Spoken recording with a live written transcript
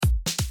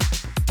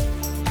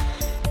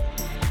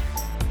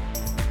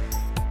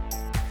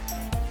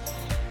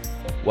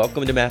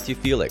Welcome to Matthew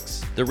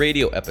Felix, the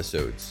radio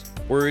episodes,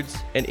 Words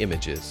and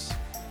Images.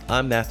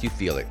 I'm Matthew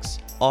Felix,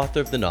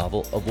 author of the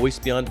novel A Voice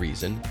Beyond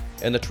Reason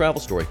and the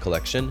travel story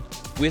collection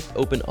With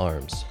Open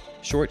Arms,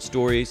 short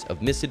stories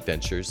of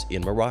misadventures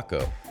in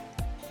Morocco.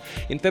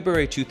 In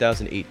February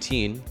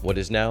 2018, what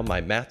is now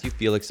my Matthew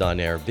Felix On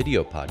Air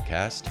video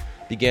podcast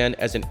began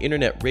as an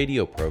internet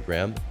radio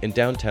program in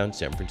downtown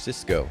San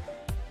Francisco.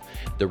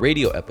 The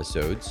radio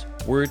episodes,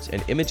 Words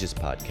and Images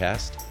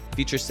podcast,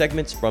 feature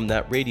segments from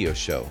that radio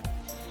show,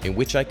 in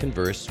which I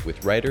converse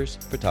with writers,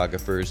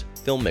 photographers,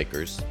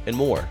 filmmakers, and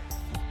more.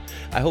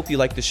 I hope you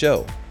like the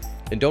show,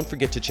 and don't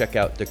forget to check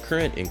out the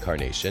current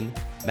incarnation,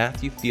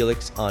 Matthew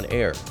Felix On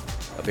Air,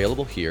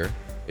 available here,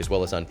 as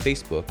well as on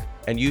Facebook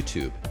and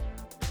YouTube.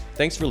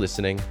 Thanks for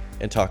listening,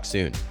 and talk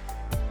soon.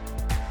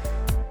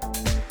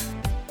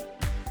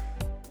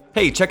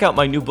 Hey, check out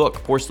my new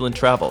book, Porcelain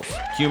Travels,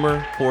 Humor,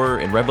 Horror,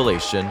 and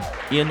Revelation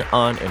in,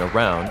 on, and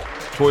around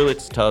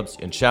toilets, tubs,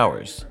 and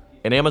showers.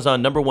 An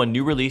Amazon #1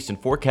 new release in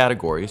 4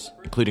 categories,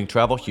 including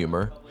travel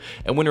humor,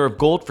 and winner of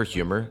Gold for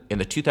Humor in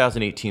the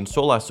 2018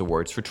 SOLAS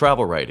Awards for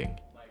travel writing.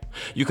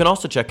 You can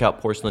also check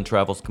out Porcelain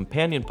Travel's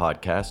companion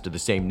podcast of the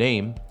same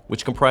name,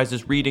 which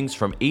comprises readings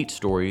from 8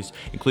 stories,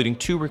 including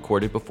 2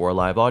 recorded before a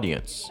live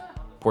audience.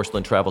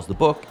 Porcelain Travels the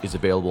book is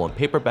available in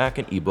paperback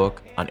and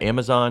ebook on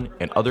Amazon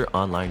and other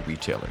online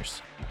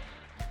retailers.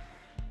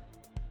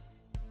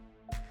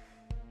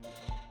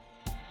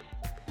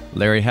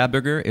 Larry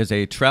Habiger is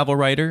a travel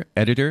writer,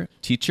 editor,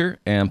 teacher,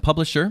 and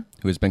publisher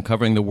who has been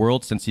covering the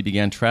world since he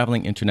began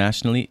traveling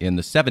internationally in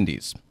the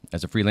 70s.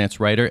 As a freelance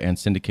writer and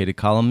syndicated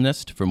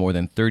columnist for more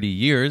than 30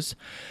 years,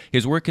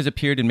 his work has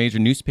appeared in major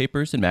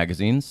newspapers and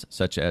magazines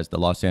such as the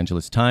Los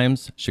Angeles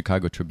Times,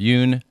 Chicago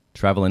Tribune,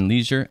 Travel and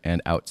Leisure, and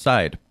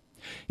Outside.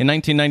 In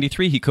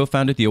 1993, he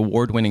co-founded the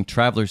award-winning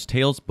Traveler's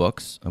Tales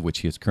books, of which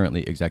he is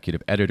currently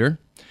executive editor.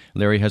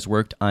 Larry has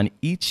worked on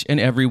each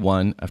and every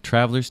one of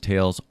Traveler's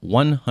Tales'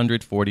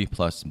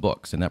 140-plus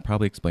books, and that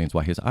probably explains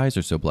why his eyes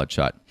are so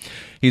bloodshot.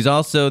 He's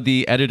also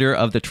the editor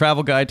of the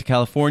Travel Guide to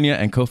California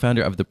and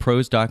co-founder of the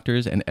Prose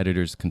Doctors and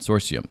Editors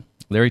Consortium.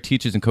 Larry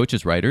teaches and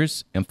coaches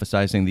writers,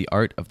 emphasizing the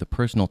art of the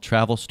personal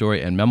travel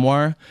story and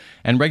memoir,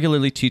 and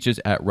regularly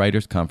teaches at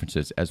writers'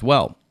 conferences as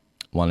well.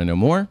 Want to know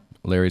more?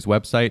 Larry's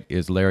website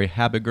is Larry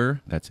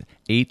Habiger, that's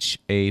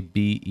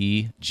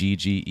HABEGGER.com.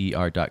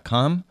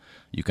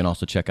 You can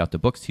also check out the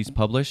books he's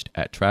published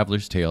at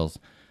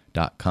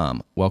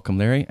travelerstales.com. Welcome,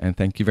 Larry, and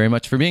thank you very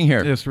much for being here.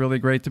 It's really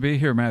great to be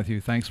here,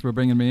 Matthew. Thanks for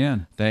bringing me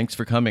in. Thanks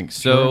for coming.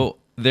 So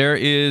there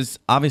is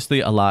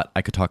obviously a lot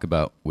I could talk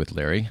about with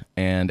Larry,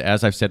 and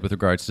as I've said with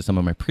regards to some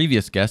of my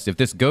previous guests, if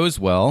this goes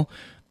well,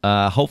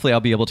 hopefully I'll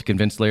be able to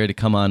convince Larry to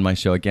come on my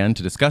show again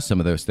to discuss some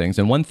of those things.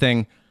 And one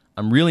thing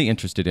I'm really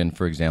interested in,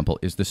 for example,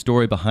 is the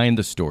story behind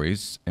the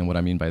stories. And what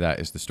I mean by that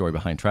is the story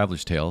behind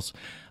Traveler's Tales.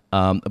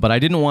 But I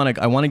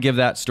want to give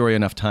that story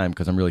enough time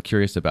because I'm really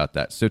curious about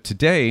that. So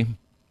today,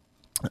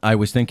 I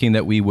was thinking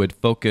that we would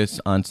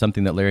focus on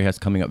something that Larry has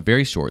coming up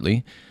very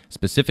shortly.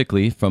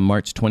 Specifically, from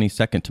March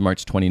 22nd to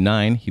March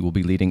 29, he will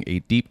be leading a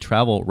deep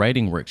travel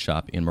writing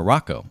workshop in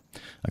Morocco,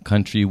 a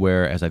country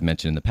where, as I've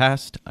mentioned in the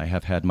past, I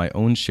have had my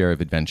own share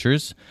of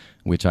adventures,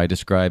 which I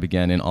describe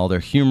again in all their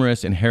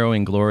humorous and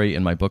harrowing glory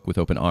in my book With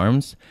Open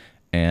Arms.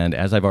 And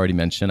as I've already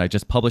mentioned, I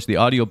just published the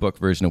audiobook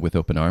version of With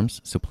Open Arms,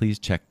 so please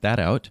check that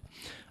out.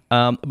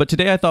 But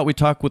today I thought we'd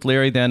talk with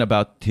Larry then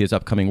about his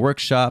upcoming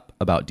workshop,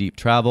 about Deep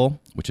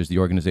Travel, which is the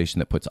organization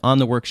that puts on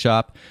the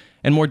workshop,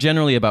 and more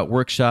generally about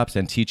workshops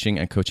and teaching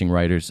and coaching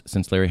writers,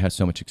 since Larry has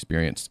so much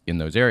experience in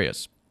those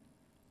areas.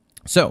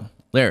 So,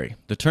 Larry,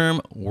 the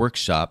term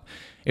workshop,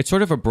 it's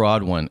sort of a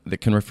broad one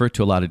that can refer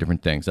to a lot of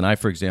different things. And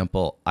for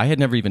example, I had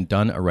never even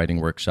done a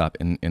writing workshop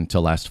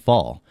until last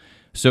fall.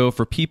 So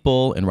for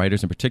people, and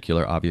writers in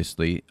particular,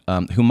 obviously,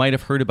 who might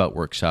have heard about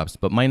workshops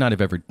but might not have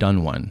ever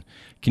done one,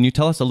 can you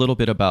tell us a little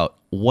bit about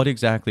what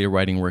exactly a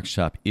writing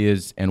workshop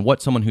is and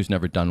what someone who's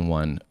never done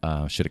one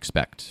should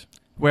expect?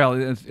 Well,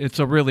 it's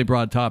a really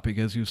broad topic,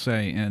 as you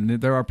say,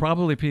 and there are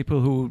probably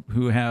people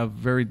who have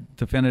very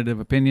definitive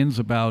opinions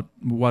about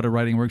what a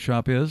writing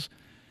workshop is,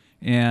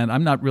 and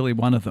I'm not really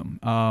one of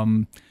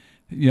them.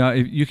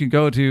 You can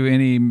go to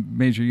any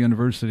major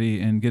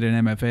university and get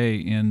an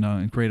MFA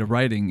in creative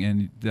writing,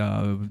 and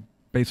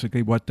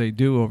basically what they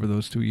do over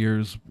those 2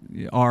 years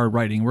are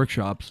writing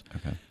workshops.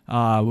 Okay.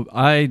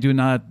 I do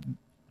not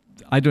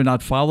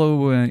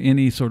follow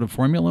any sort of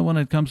formula when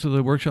it comes to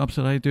the workshops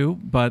that I do,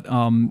 but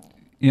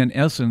in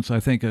essence, I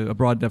think a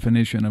broad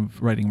definition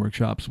of writing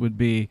workshops would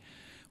be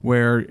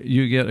where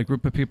you get a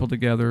group of people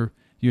together,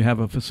 you have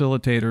a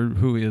facilitator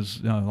who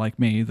is like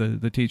me,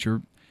 the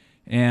teacher,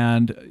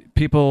 and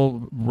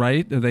people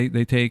write.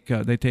 They take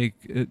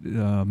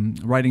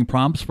writing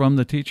prompts from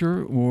the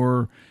teacher,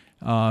 or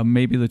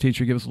maybe the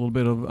teacher gives a little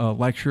bit of a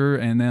lecture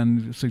and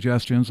then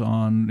suggestions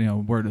on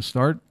where to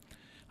start.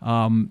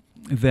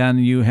 Then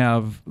you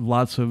have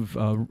lots of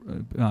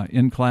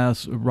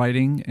in-class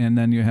writing, and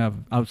then you have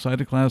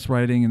outside-of-class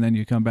writing, and then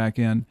you come back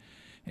in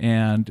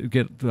and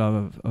get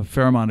a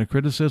fair amount of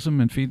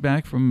criticism and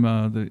feedback from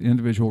the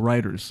individual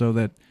writers, so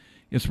that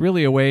it's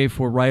really a way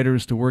for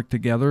writers to work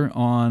together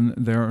on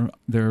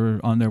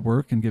their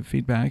work and give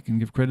feedback and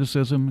give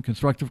criticism,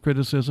 constructive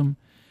criticism,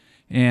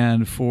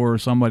 and for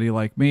somebody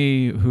like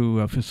me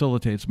who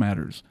facilitates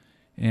matters.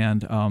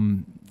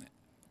 And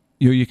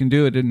you can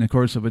do it in the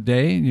course of a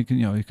day. You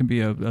can it can be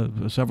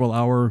a several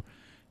hour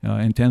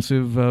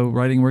intensive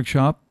writing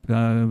workshop.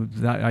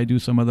 I do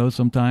some of those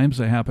sometimes.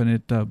 They happen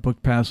at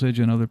Book Passage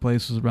and other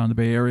places around the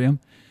Bay Area.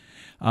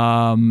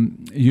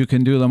 You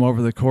can do them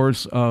over the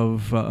course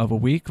of a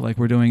week, like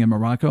we're doing in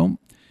Morocco,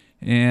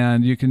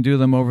 and you can do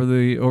them over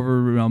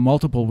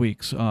multiple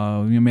weeks.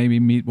 You maybe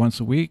meet once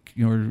a week,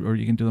 or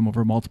you can do them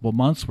over multiple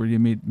months, where you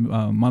meet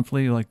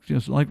monthly,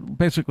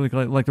 basically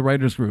like the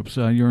writers' groups.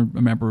 You're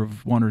a member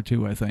of one or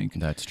two, I think.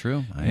 That's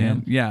true. I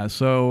am. Yeah.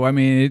 So I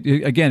mean,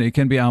 it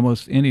can be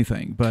almost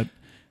anything, but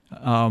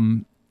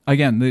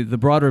again, the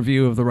broader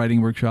view of the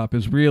writing workshop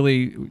is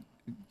really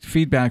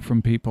feedback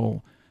from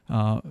people.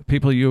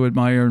 People you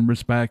admire and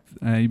respect,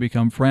 you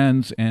become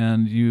friends,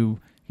 and you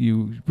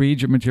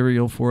read your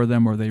material for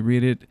them, or they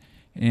read it,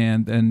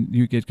 and then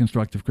you get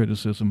constructive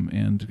criticism.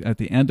 And at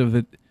the end of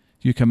it,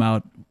 you come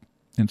out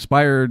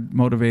inspired,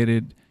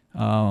 motivated.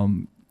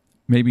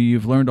 Maybe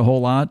you've learned a whole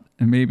lot,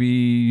 and maybe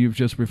you've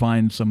just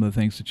refined some of the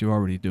things that you're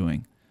already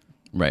doing.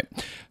 Right.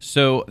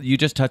 So you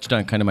just touched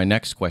on kind of my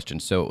next question.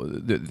 So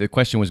the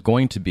question was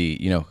going to be,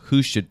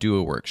 who should do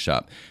a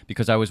workshop?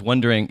 Because I was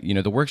wondering,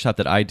 the workshop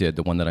that I did,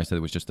 the one that I said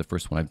was just the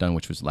first one I've done,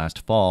 which was last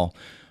fall,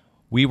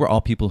 we were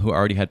all people who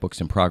already had books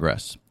in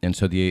progress. And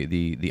so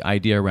the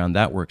idea around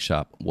that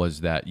workshop was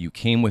that you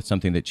came with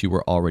something that you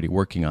were already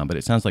working on, but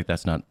it sounds like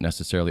that's not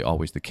necessarily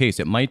always the case.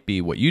 It might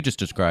be what you just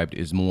described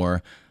is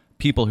more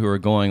people who are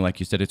going, like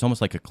you said, it's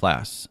almost like a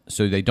class.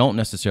 So they don't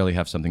necessarily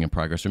have something in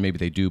progress, or maybe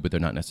they do, but they're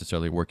not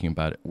necessarily working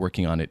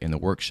on it in the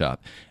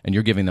workshop. And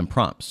you're giving them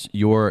prompts.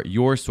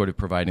 You're sort of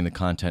providing the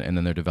content, and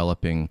then they're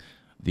developing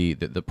the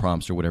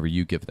prompts or whatever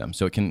you give them.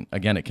 So it can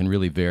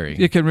really vary.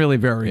 It can really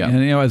vary. Yeah.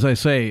 And as I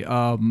say,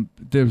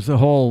 there's a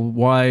whole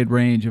wide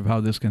range of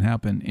how this can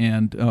happen.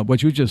 And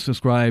what you just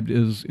described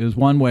is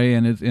one way,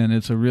 and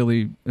it's a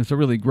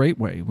really great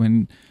way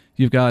when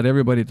you've got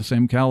everybody at the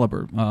same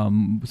caliber.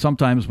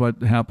 Sometimes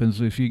what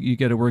happens if you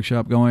get a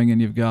workshop going and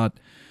you've got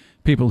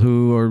people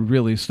who are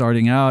really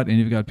starting out and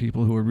you've got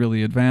people who are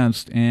really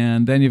advanced,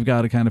 and then you've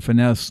got to kind of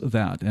finesse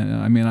that. And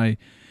I mean,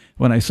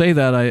 when I say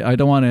that, I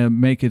don't want to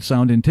make it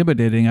sound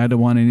intimidating. I don't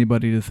want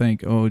anybody to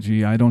think, oh,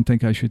 gee, I don't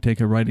think I should take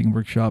a writing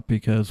workshop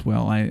because,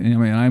 well,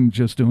 I'm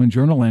just doing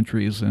journal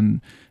entries,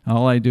 and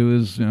all I do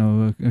is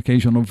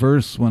occasional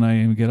verse when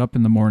I get up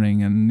in the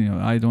morning,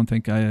 and I don't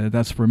think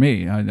that's for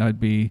me. I'd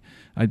be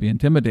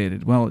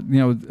intimidated. Well,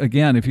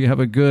 again, if you have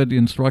a good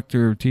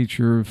instructor,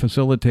 teacher,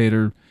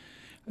 facilitator,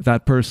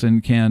 that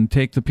person can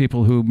take the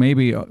people who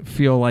maybe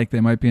feel like they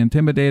might be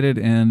intimidated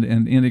and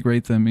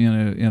integrate them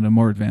in a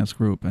more advanced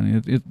group.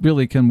 And it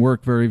really can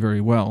work very,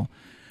 very well.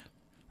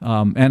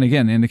 And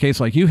again, in a case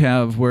like you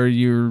have, where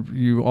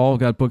you all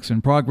got books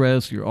in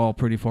progress, you're all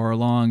pretty far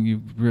along,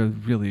 you've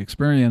really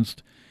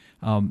experienced,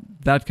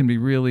 that can be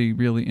really,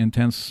 really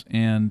intense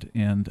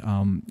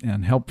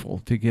and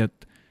helpful to get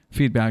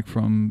feedback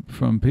from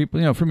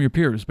people, from your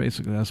peers,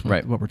 basically. That's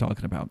what we're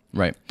talking about.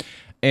 Right.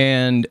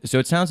 And so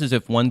it sounds as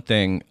if one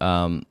thing,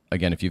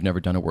 again, if you've never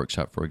done a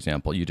workshop, for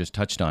example, you just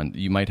touched on,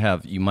 you might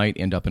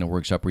end up in a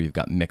workshop where you've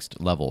got mixed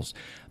levels.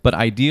 But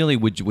ideally,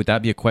 would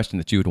that be a question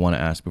that you would want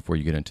to ask before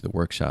you get into the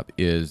workshop?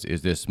 Is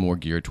this more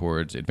geared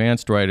towards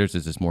advanced writers?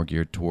 Is this more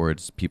geared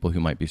towards people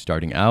who might be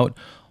starting out?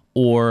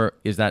 Or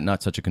is that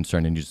not such a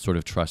concern, and you just sort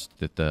of trust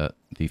that the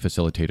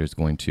facilitator is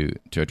going to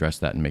address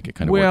that and make it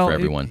kind of work for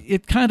everyone?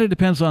 It kind of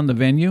depends on the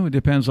venue. It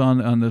depends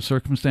on the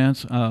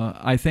circumstance.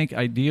 I think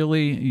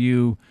ideally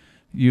you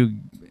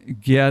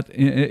get,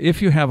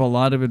 if you have a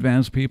lot of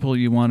advanced people,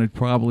 you want to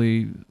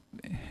probably,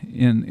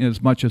 in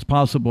as much as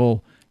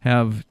possible,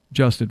 have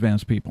just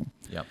advanced people.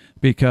 Yep.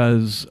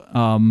 Because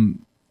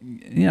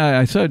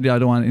I said I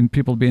don't want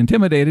people to be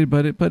intimidated,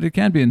 but it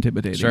can be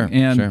intimidating. Sure.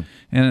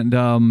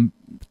 And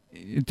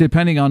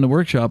depending on the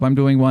workshop, I'm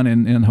doing one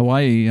in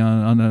Hawaii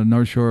on the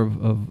North Shore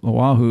of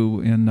Oahu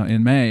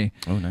in May.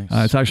 Oh, nice.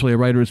 It's actually a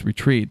writer's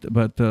retreat,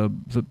 but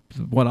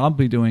what I'll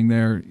be doing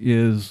there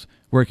is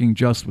working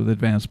just with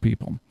advanced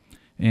people.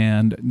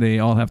 And they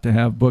all have to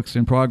have books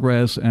in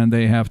progress, and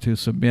they have to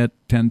submit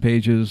 10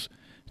 pages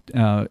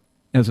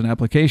as an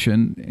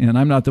application. And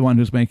I'm not the one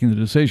who's making the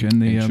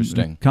decision.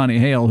 Interesting. Connie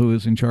Hale, who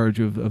is in charge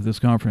of this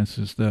conference,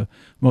 is the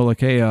Mauna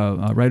Kea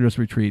Writers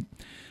Retreat.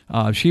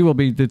 She will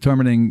be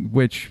determining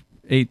which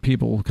 8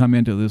 people come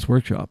into this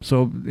workshop.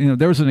 So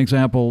there's an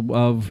example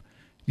of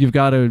you've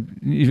got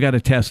to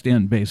test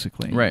in,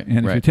 basically. Right.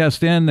 And if you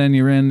test in, then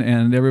you're in,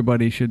 and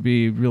everybody should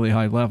be really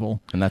high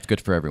level. And that's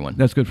good for everyone.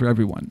 That's good for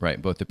everyone.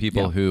 Right. Both the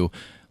people who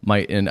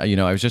might, and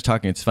I was just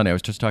talking, it's funny, I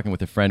was just talking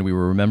with a friend, we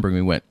were remembering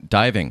we went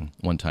diving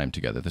one time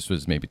together. This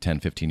was maybe 10,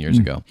 15 years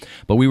ago.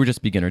 But we were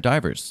just beginner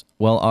divers.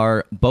 Well,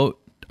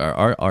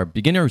 our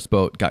beginner's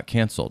boat got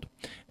canceled.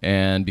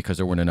 and because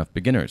there weren't enough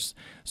beginners.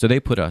 So they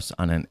put us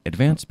on an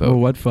advanced boat. Oh,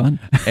 what fun.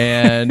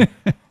 And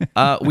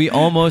we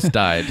almost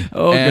died.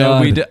 Oh,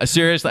 and God.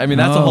 Seriously, I mean,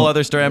 that's a whole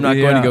other story I'm not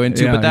going to go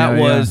into, but that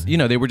was,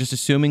 they were just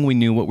assuming we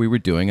knew what we were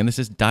doing, and this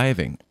is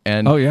diving.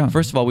 And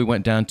first of all, we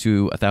went down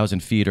to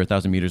 1,000 feet or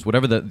 1,000 meters,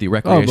 whatever the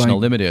recreational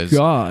limit is.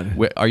 God.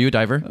 Are you a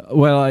diver?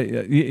 Well,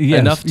 yes.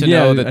 Enough to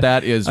know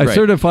that is I right.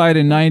 certified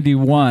in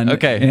 91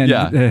 and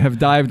have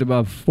dived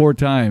about 4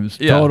 times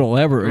total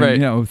ever.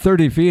 Right. And,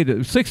 30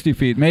 feet, 60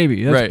 feet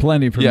maybe. That's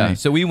plenty for me. Yeah,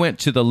 so we went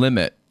to the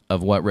limit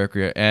of what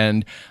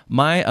and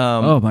my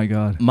oh my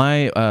God,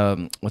 my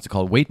what's it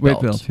called, weight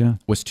belt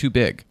was too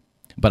big,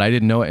 but I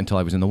didn't know it until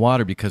I was in the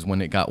water, because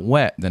when it got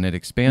wet, then it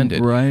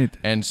expanded. Right.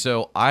 And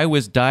so I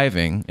was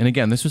diving, and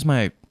again, this was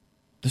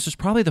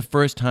probably the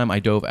first time I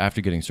dove after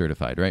getting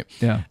certified, right?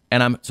 Yeah.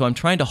 And I'm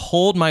trying to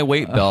hold my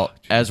weight belt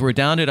as we're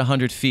down at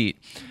 100 feet.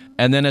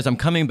 And then as I'm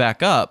coming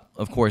back up,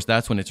 of course,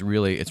 that's when it's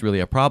really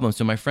a problem.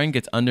 So my friend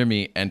gets under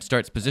me and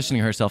starts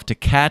positioning herself to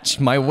catch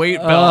my weight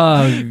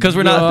belt, because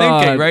we're not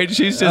thinking, right?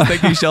 She's just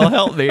thinking she'll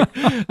help me.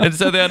 And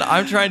so then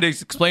I'm trying to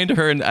explain to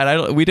her,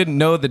 and we didn't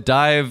know the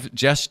dive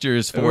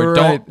gestures for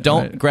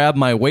don't grab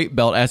my weight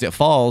belt as it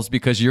falls,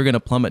 because you're going to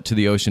plummet to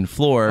the ocean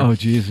floor. Oh,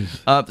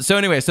 Jesus. So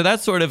anyway, so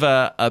that's sort of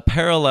a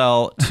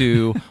parallel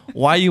to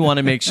why you want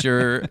to make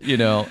sure,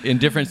 in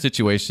different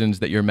situations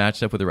that you're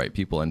matched up with the right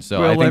people. And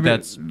so I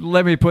think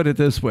let me put it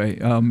this way.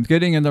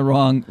 Getting in the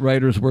wrong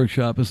writer's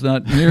workshop is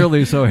not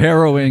nearly so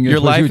harrowing as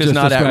your life is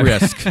not described.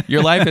 At risk.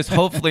 Your life is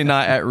hopefully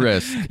not at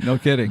risk. No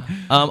kidding.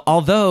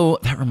 Although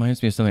that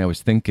reminds me of something I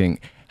was thinking.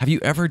 Have you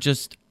ever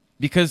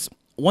because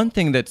one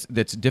thing that's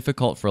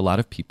difficult for a lot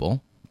of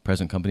people,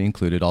 present company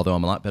included, although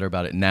I'm a lot better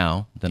about it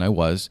now than I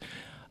was,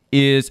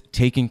 is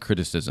taking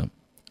criticism.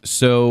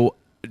 So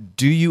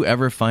do you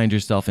ever find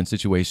yourself in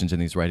situations in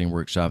these writing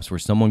workshops where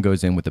someone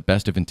goes in with the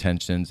best of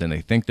intentions and they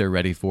think they're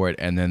ready for it,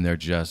 and then they're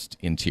just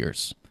in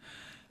tears?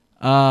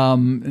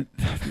 The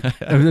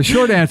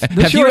short answer.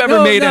 Have you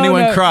ever made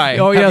anyone cry?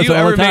 Oh, yes, Have you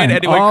ever made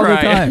anyone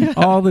cry?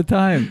 All the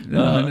time.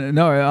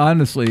 No,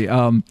 honestly.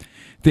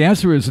 The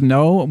answer is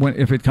no.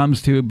 If it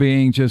comes to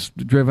being just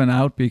driven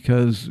out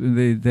because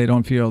they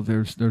don't feel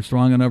they're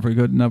strong enough or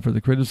good enough, or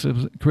the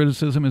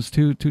criticism is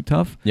too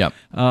tough. Yeah.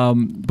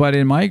 But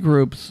in my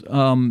groups,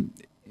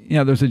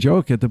 there's a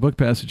joke at the Book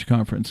Passage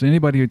Conference.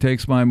 Anybody who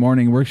takes my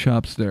morning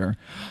workshops there.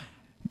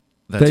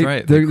 That's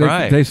right. They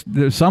cry.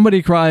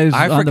 Somebody cries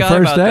on the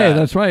first day. That.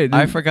 That's right.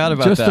 I forgot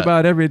about that. Just that.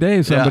 about every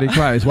day somebody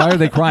cries. Why are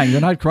they crying? They're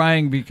not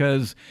crying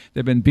because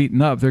they've been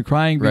beaten up. They're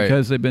crying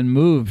because they've been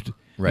moved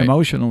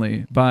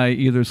emotionally by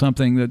either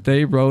something that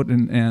they wrote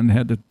and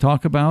had to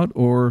talk about,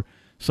 or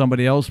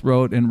somebody else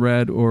wrote and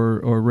read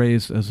or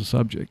raised as a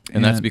subject.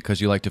 And that's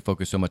because you like to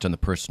focus so much on the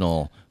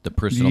personal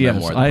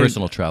memoir, the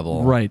personal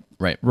travel. Right.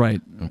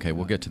 Okay,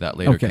 we'll get to that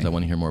later because I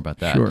want to hear more about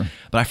that. Sure.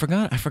 But I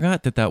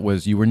forgot that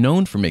was, you were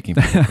known for making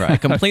people cry. I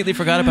completely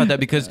forgot about that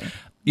because,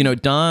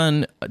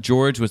 Don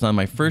George was on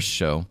my first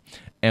show,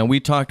 and we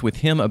talked with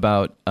him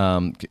about,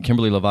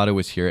 Kimberly Lovato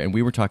was here, and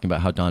we were talking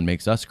about how Don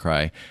makes us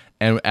cry.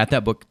 And at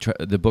that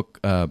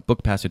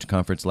book passage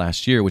conference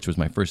last year, which was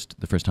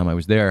the first time I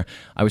was there,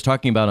 I was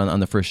talking about on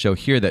the first show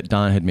here that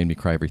Don had made me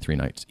cry every 3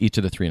 nights, each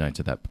of the 3 nights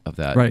of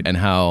that, right. And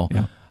how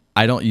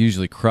I don't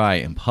usually cry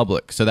in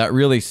public. So that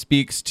really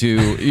speaks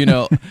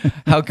to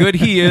how good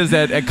he is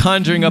at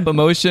conjuring up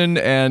emotion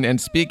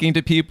and speaking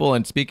to people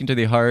and speaking to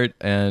the heart.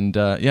 And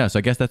so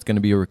I guess that's going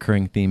to be a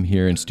recurring theme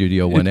here in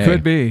Studio 1A. It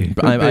could be.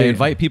 I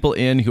invite people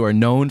in who are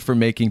known for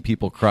making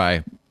people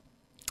cry.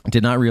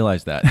 Did not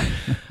realize that.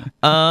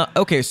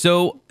 Okay,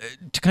 so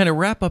to kind of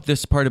wrap up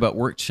this part about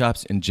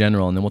workshops in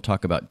general, and then we'll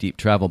talk about deep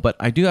travel. But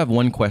I do have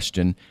one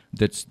question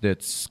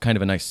that's kind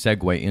of a nice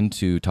segue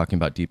into talking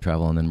about deep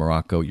travel and then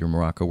Morocco, your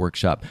Morocco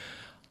workshop.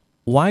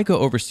 Why go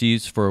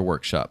overseas for a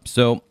workshop?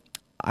 So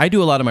I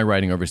do a lot of my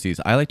writing overseas.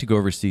 I like to go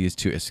overseas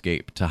to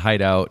escape, to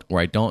hide out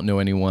where I don't know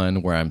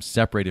anyone, where I'm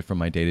separated from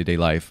my day-to-day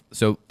life.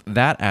 So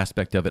that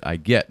aspect of it I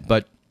get,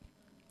 but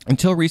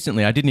until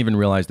recently, I didn't even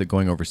realize that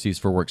going overseas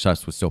for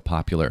workshops was so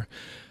popular.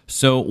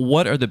 So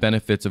what are the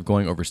benefits of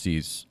going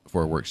overseas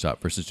for a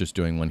workshop versus just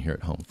doing one here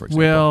at home, for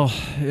example?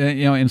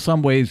 Well, in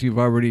some ways, you've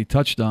already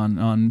touched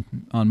on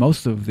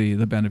most of the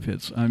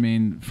benefits. I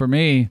mean, for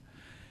me,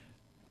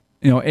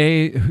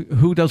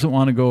 who doesn't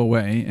want to go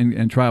away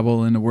and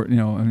travel in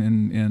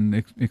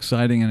in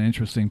exciting and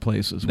interesting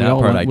places? We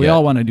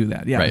all want to do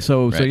that. Yeah. Right,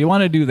 so you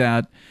want to do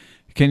that.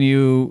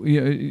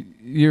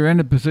 You're in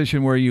a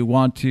position where you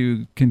want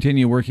to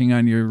continue working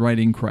on your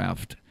writing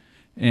craft,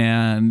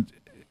 and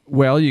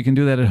you can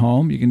do that at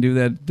home. You can do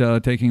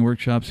that taking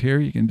workshops here.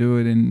 You can do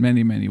it in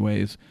many, many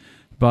ways.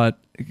 But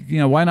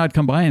why not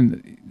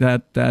combine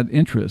that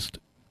interest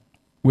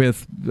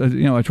with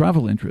a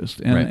travel interest,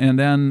 and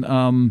then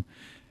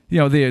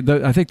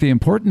I think the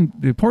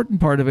important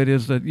part of it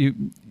is that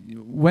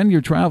when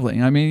you're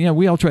traveling. I mean,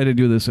 we all try to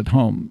do this at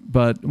home,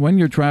 but when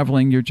you're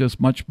traveling, you're just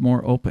much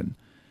more open.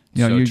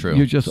 You know, So true.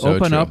 you just So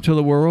open true. up to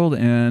the world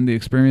and the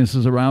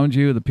experiences around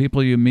you, the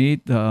people you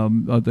meet,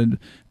 the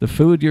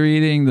food you're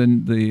eating,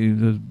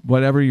 the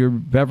whatever your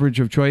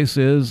beverage of choice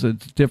is.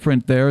 It's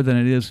different there than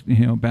it is,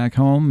 you know, back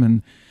home,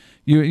 and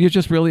you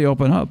just really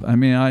open up. I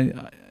mean,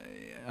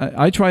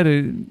 I try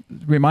to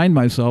remind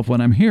myself when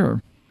I'm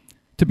here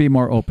to be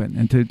more open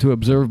and to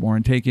observe more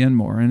and take in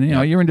more. And you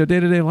know, you're into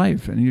day-to-day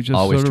life and you're just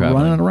Always sort of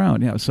traveling. running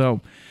around. Yeah,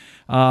 so.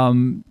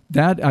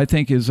 That I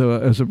think is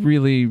a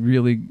really,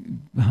 really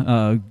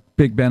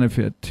big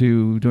benefit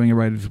to doing a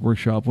writer's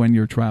workshop when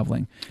you're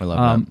traveling. I love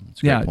that.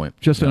 It's a great point.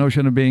 Just the Yeah.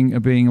 notion of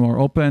being more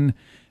open,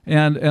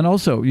 and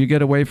also you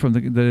get away from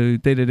the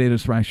day-to-day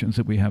distractions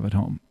that we have at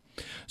home.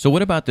 So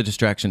what about the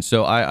distractions?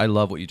 So I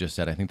love what you just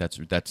said. I think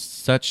that's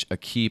such a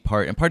key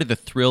part, and part of the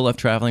thrill of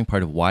traveling,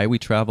 part of why we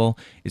travel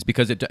is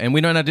because and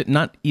we're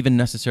not even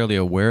necessarily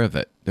aware of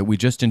it, that we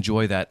just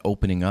enjoy that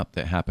opening up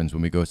that happens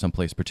when we go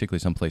someplace, particularly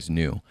someplace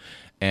new,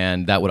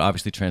 and that would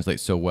obviously translate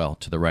so well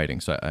to the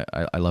writing. So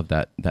I love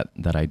that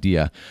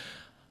idea.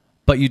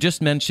 But you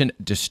just mentioned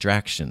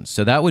distractions.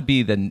 So that would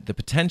be the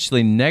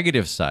potentially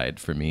negative side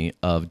for me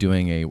of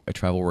doing a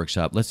travel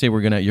workshop. Let's say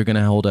you're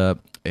gonna hold a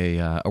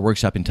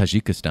workshop in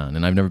Tajikistan,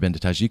 and I've never been to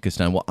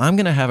Tajikistan. Well, I'm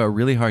gonna have a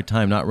really hard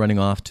time not running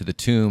off to the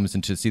tombs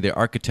and to see their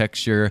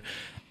architecture.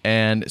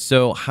 And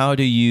so how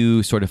do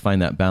you sort of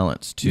find that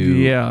balance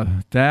Yeah,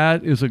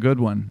 that is a good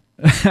one.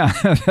 I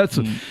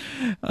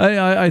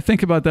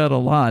think about that a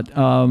lot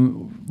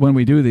when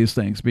we do these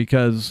things,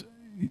 because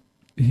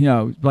you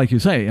know, like you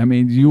say, I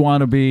mean, you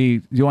want to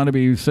be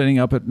sitting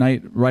up at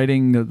night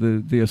writing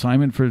the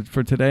assignment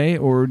for today,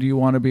 or do you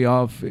want to be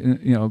off,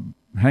 you know,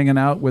 hanging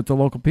out with the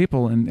local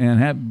people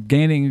and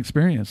gaining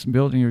experience and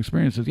building your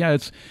experiences? Yeah,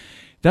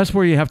 that's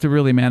where you have to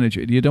really manage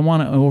it. You don't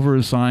want to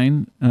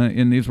over-assign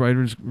in these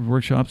writers'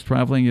 workshops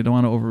traveling. You don't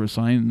want to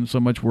over-assign so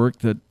much work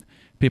that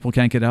people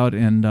can't get out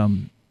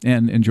and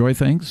enjoy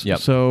things. Yep.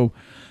 So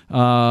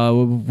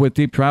with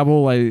Deep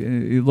Travel,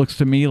 it looks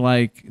to me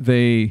like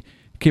they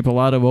keep a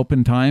lot of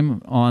open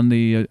time on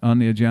the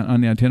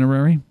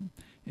itinerary,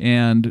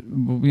 and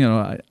you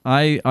know,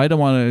 I don't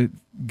want to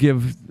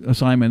give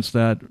assignments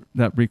that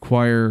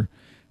require,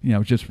 you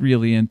know, just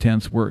really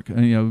intense work.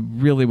 And, you know,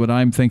 really what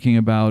I'm thinking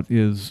about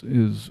is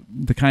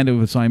the kind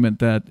of assignment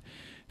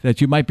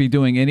that you might be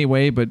doing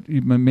anyway, but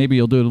maybe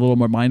you'll do it a little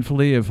more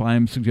mindfully if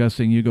I'm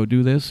suggesting you go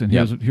do this, and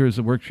here's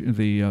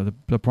the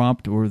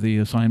prompt or the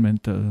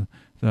assignment that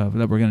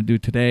we're going to do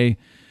today.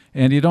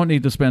 And you don't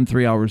need to spend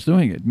 3 hours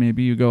doing it.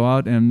 Maybe you go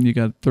out and you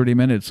got 30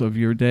 minutes of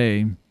your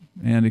day,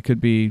 and it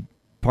could be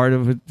part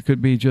of it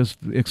could be just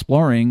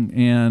exploring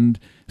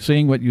and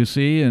seeing what you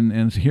see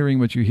and hearing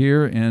what you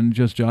hear and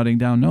just jotting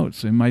down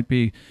notes. It might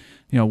be,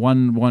 you know,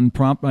 one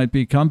prompt might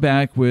be come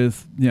back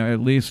with, you know,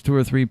 at least 2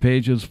 or 3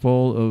 pages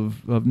full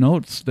of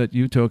notes that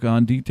you took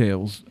on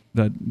details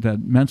that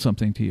meant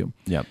something to you.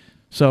 Yep.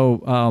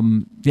 So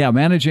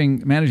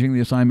managing the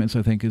assignments,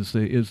 I think, is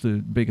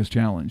the biggest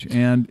challenge,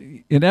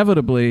 and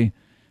inevitably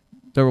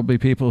there will be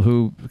people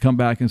who come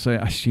back and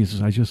say,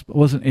 Jesus, I just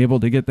wasn't able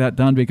to get that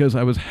done because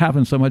I was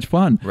having so much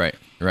fun. Right.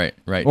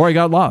 Or I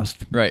got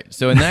lost. Right.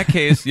 So in that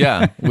case,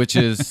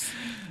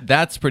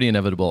 that's pretty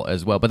inevitable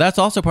as well. But that's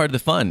also part of the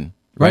fun,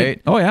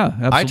 right? Oh yeah,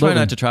 absolutely. I try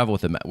not to travel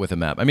with a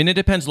map. I mean, it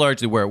depends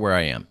largely where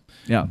I am.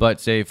 Yeah. But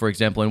say, for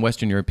example, in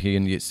Western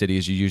European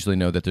cities, you usually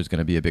know that there's going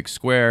to be a big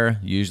square.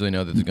 You usually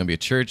know that there's going to be a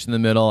church in the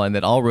middle, and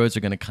that all roads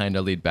are going to kind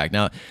of lead back.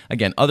 Now,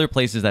 again, other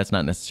places that's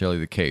not necessarily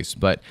the case,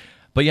 but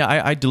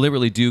yeah, I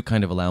deliberately do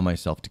kind of allow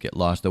myself to get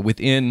lost. Though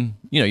within,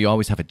 you know, you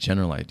always have a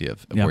general idea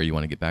of where you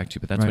want to get back to,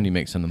 but that's when you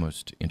make some of the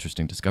most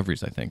interesting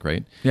discoveries, I think,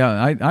 right?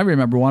 Yeah, I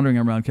remember wandering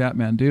around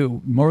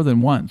Kathmandu more than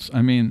once.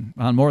 I mean,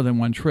 on more than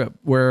one trip,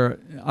 where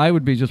I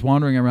would be just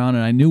wandering around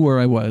and I knew where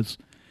I was.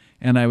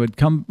 And I would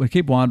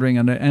keep wandering,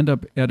 and I'd end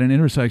up at an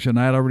intersection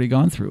I had already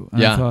gone through.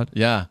 And I thought,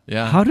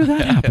 how did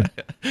that happen?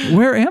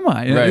 Where am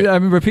I? Right. I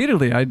mean,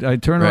 repeatedly,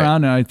 I'd turn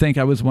around and I'd think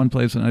I was one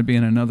place and I'd be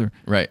in another.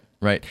 Right.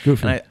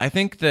 Goofy. And I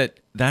think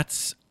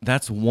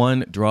that's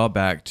one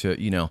drawback to,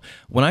 you know,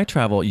 when I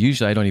travel,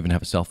 usually I don't even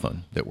have a cell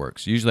phone that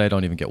works. Usually I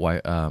don't even get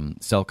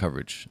cell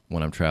coverage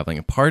when I'm traveling.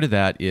 And part of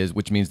that is,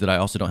 which means that I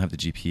also don't have the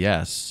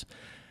GPS.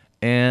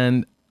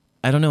 And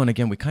I don't know, and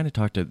again, we kind of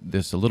talked to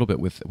this a little bit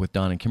with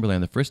Don and Kimberly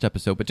on the first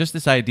episode, but just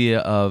this idea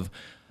of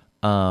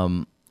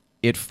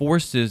it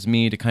forces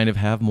me to kind of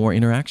have more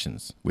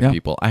interactions with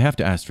people. I have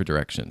to ask for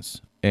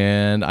directions,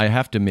 and I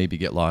have to maybe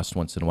get lost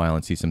once in a while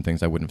and see some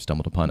things I wouldn't have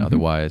stumbled upon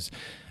otherwise.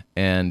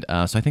 And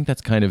so I think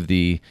that's kind of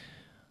a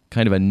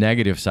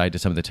negative side to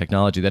some of the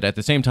technology that at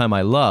the same time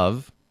I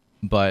love,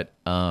 but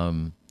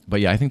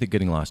yeah, I think that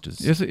getting lost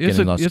is it's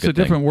a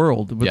different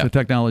world with the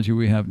technology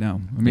we have now.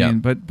 I mean,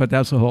 but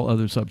that's a whole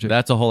other subject.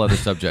 That's a whole other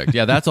subject.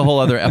 Yeah, that's a whole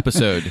other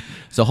episode.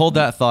 So hold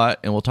that thought,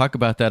 and we'll talk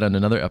about that on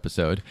another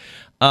episode.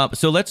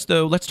 So let's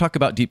talk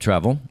about Deep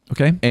Travel.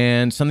 Okay.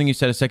 And something you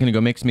said a second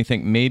ago makes me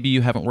think maybe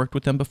you haven't worked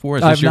with them before.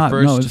 Is I've this your not.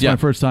 first? No, it's my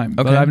first time.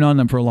 Okay. But I've known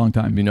them for a long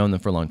time. You've known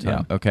them for a long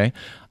time. Yeah. Okay.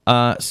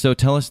 So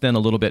tell us then a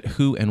little bit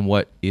who and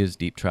what is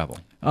Deep Travel.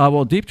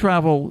 Well, Deep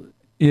Travel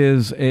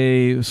is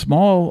a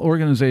small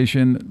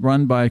organization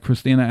run by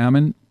Christina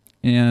Ammon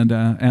and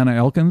Anna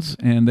Elkins,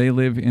 and they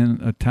live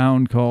in a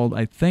town called,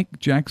 I think,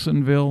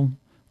 Jacksonville,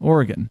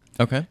 Oregon.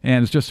 Okay.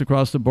 And it's just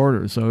across the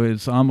border, so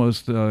it's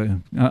almost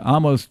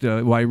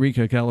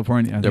Wairika,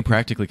 California. They're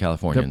practically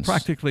Californians. They're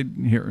practically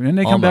here, and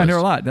they come down here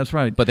a lot. That's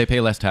right. But they pay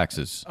less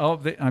taxes.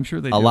 Oh, I'm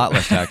sure they do. A lot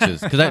less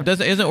taxes.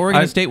 Because isn't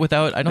Oregon a state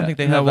without? I don't think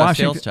they have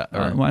sales tax.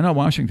 Well, I know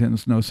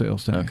Washington's no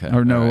sales tax. Okay.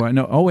 Or no, right.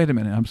 No. Oh, wait a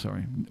minute. I'm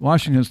sorry.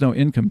 Washington's no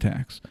income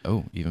tax.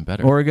 Oh, even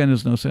better. Oregon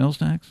is no sales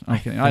tax.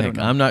 Okay, I don't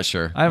know. I'm not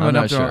sure. I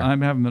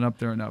haven't been up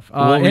there enough.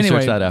 We'll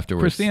research that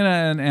afterwards. Christina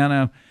and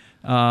Anna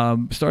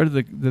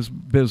started this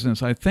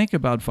business, I think,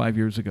 about 5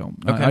 years ago.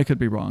 Okay. I could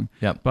be wrong.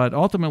 Yep. But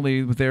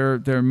ultimately,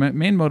 their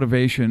main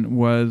motivation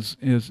was,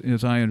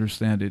 as I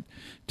understand it,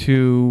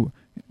 to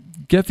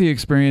get the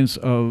experience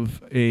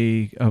of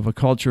a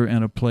culture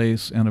and a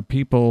place and a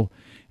people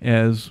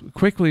as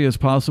quickly as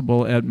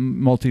possible at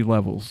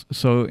multi-levels.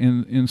 So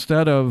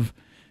instead of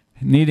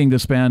needing to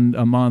spend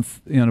a month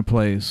in a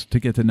place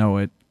to get to know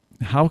it,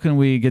 how can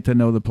we get to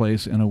know the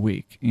place in a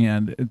week?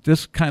 And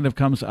this kind of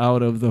comes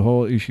out of the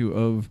whole issue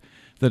of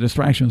the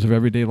distractions of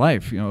everyday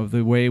life,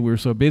 the way we're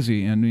so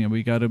busy, and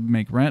we got to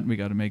make rent, we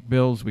got to make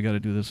bills, we got to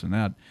do this and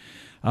that.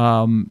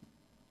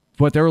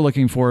 What they were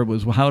looking for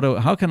was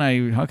how can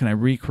I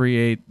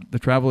recreate the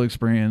travel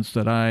experience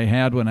that I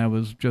had when I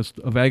was just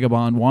a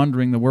vagabond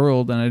wandering the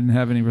world and I didn't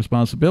have any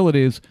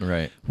responsibilities.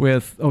 Right.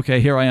 With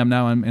here I am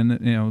now,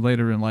 and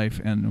later in life,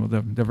 and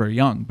they're very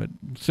young, but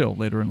still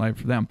later in life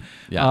for them.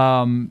 Yeah.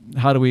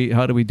 How do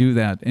we do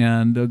that?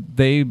 And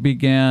they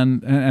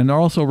began, and they're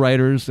also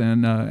writers.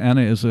 And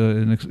Anna is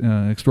an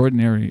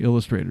extraordinary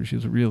illustrator.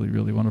 She's a really,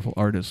 really wonderful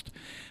artist,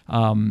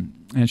 and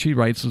she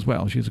writes as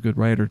well. She's a good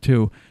writer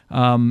too.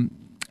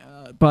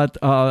 But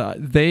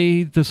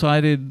they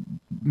decided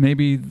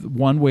maybe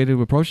one way to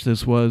approach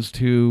this was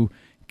to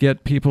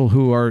get people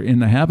who are in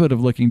the habit of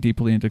looking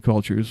deeply into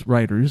cultures,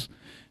 writers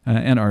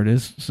and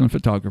artists and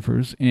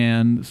photographers,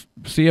 and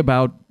see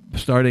about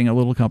starting a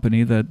little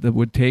company that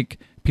would take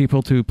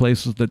people to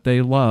places that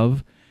they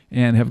love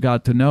and have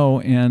got to know.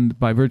 And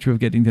by virtue of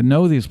getting to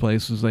know these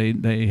places,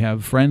 they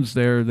have friends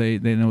there, they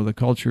know the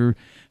culture,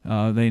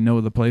 they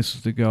know the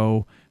places to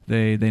go.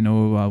 They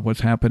know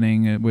what's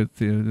happening with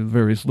the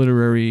various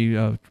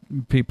literary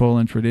people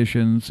and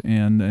traditions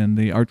and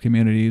the art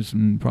communities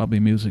and probably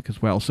music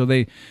as well. So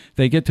they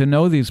get to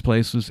know these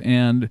places,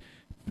 and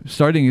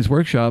starting these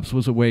workshops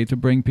was a way to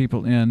bring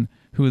people in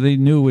who they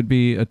knew would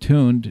be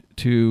attuned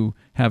to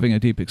having a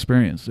deep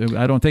experience.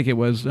 I don't think it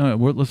was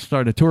let's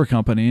start a tour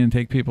company and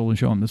take people and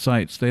show them the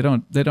sights. They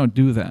don't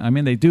do that. I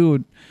mean, they do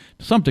to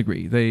some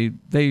degree.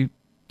 They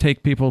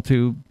take people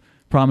to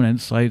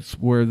prominent sites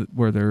where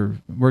their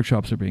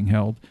workshops are being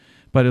held,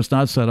 but it's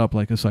not set up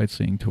like a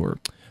sightseeing tour.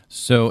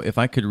 So if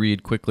I could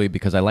read quickly,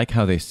 because I like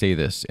how they say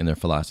this in their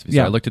philosophy. So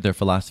yeah. I looked at their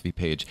philosophy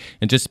page,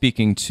 and just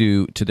speaking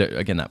to their,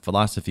 again, that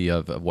philosophy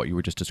of what you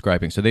were just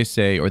describing. So they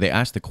say, or they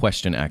ask the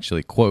question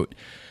actually, quote,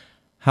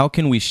 how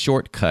can we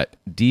shortcut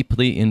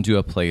deeply into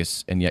a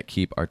place and yet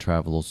keep our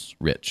travels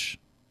rich?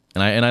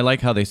 And I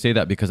like how they say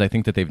that, because I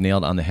think that they've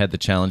nailed on the head the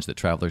challenge that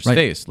travelers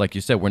face. Like you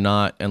said, we're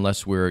not,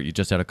 unless you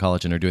just out of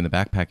college and are doing the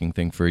backpacking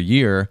thing for a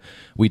year,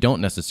 we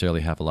don't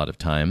necessarily have a lot of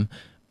time.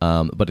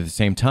 But at the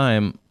same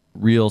time,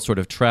 real sort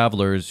of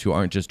travelers who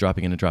aren't just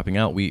dropping in and dropping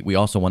out, we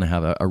also want to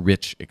have a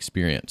rich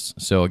experience.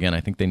 So again,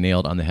 I think they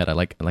nailed on the head. I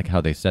like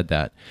how they said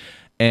that.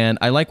 And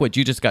I like what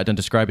you just got done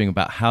describing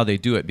about how they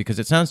do it, because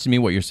it sounds to me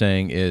what you're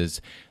saying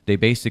is they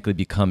basically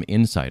become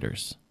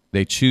insiders.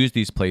 They choose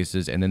these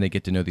places, and then they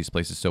get to know these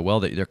places so well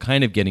that they're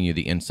kind of getting you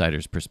the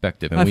insider's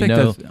perspective. And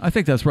I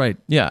think that's right.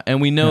 Yeah, and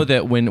we know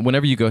that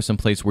whenever you go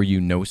someplace where you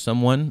know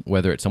someone,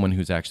 whether it's someone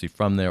who's actually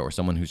from there or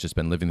someone who's just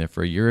been living there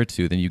for a year or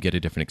two, then you get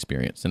a different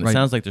experience. And it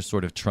sounds like they're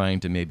sort of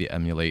trying to maybe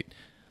emulate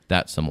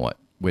that somewhat,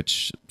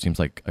 which seems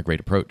like a great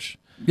approach.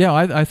 Yeah,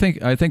 I think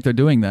they're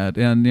doing that.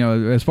 And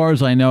as far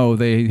as I know,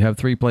 they have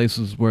 3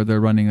 places where they're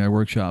running their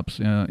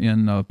workshops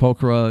in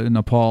Pokhara in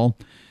Nepal,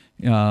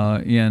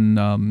 in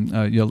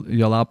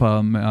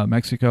Yalapa,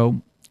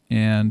 Mexico,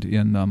 and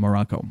in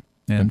Morocco,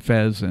 and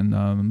Fez and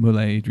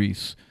Moulay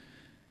Idris.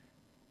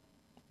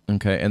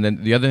 Okay, and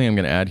then the other thing I'm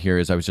going to add here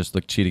is I was just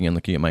cheating and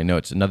looking at my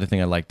notes. Another thing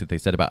I liked that they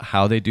said about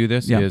how they do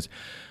this is,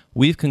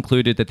 we've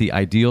concluded that the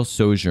ideal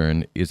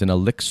sojourn is an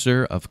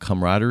elixir of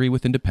camaraderie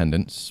with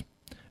independence,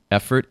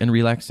 effort and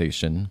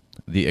relaxation,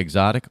 the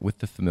exotic with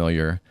the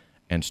familiar,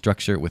 and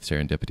structure with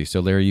serendipity.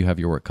 So, Larry, you have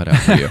your work cut out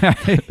for you.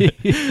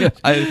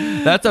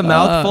 That's a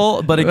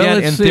mouthful, but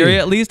again, in theory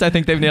at least, I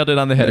think they've nailed it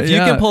on the head. If you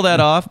can pull that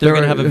off, they're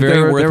going to have a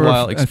very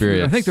worthwhile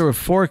experience. I think there were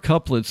 4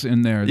 couplets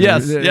in there.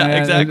 Yes,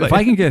 exactly. If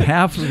I can get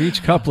half of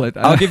each couplet.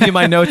 I'll give you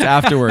my notes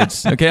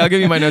afterwards. Okay, I'll give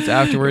you my notes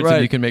afterwards,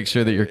 and you can make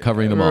sure that you're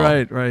covering them all.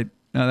 Right.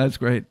 No, that's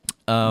great.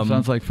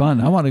 Sounds like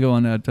fun. I want to go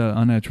on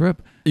that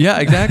trip. Yeah,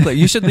 exactly.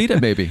 You should lead it,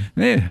 maybe.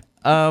 Yeah.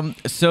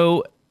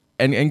 So...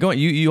 And going,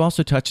 you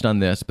also touched on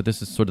this, but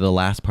this is sort of the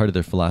last part of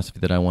their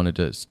philosophy that I wanted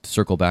to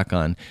circle back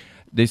on.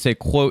 they say,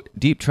 quote,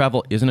 deep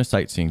travel isn't a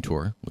sightseeing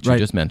tour, which you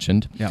just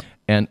mentioned. Yeah.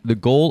 And the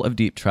goal of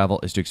deep travel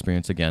is to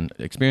experience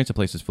a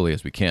place as fully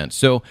as we can.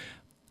 So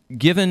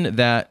given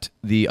that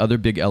the other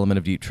big element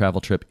of deep travel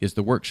trip is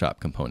the workshop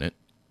component,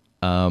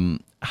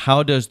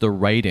 how does the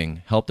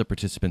writing help the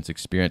participants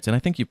experience? And I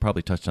think you've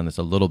probably touched on this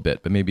a little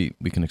bit, but maybe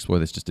we can explore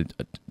this just a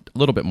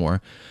little bit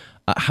more.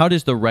 How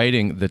does the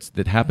writing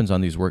that happens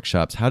on these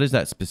workshops, how does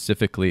that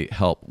specifically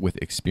help with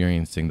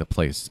experiencing the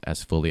place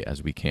as fully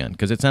as we can?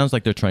 Because it sounds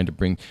like they're trying to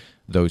bring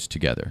those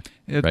together,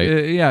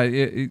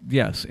 right?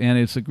 Yes, and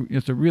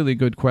it's a really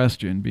good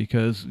question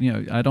because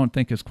I don't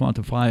think it's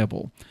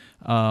quantifiable,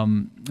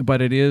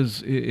 but it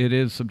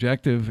is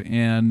subjective,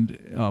 and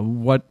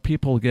what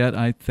people get,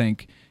 I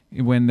think,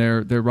 when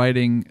they're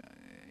writing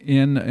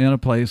in a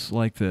place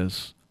like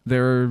this,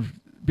 they're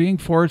being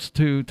forced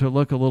to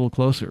look a little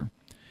closer.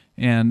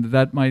 And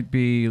that might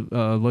be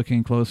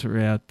looking closer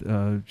at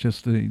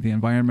just the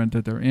environment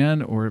that they're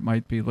in, or it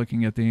might be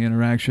looking at the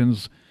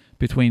interactions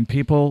between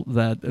people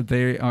that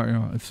they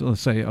are,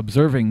 let's say,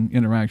 observing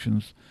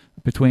interactions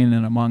between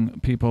and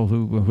among people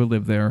who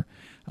live there.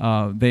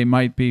 They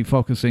might be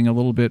focusing a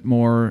little bit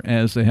more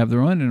as they have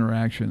their own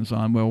interactions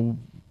on, well,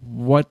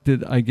 what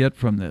did I get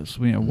from this?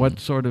 What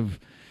sort of,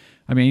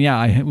 we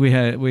had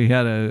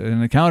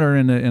an encounter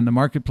in the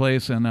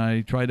marketplace, and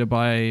I tried to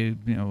buy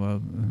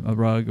a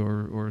rug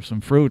or some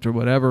fruit or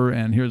whatever,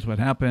 and here's what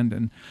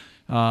happened.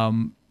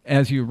 And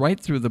as you write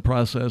through the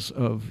process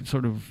of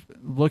sort of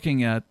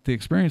looking at the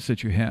experience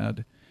that you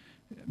had,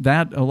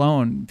 that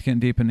alone can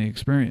deepen the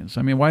experience.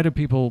 Why do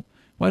people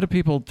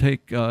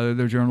take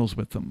their journals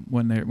with them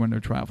when they're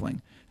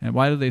traveling? And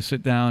why do they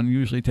sit down,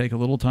 usually take a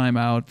little time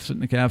out, sit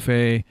in a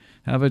cafe,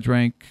 have a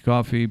drink,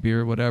 coffee,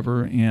 beer,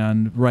 whatever,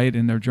 and write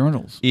in their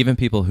journals? Even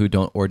people who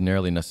don't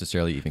ordinarily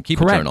necessarily even keep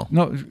a journal.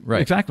 No,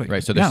 right. Exactly.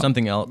 Right. So there's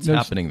something else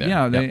happening there.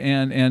 Yeah.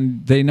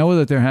 And they know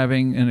that they're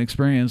having an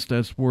experience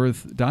that's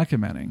worth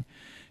documenting.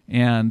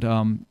 And,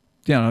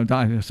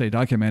 I say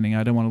documenting,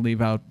 I don't want to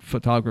leave out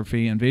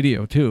photography and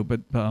video too,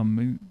 but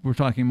we're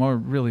talking more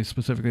really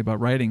specifically about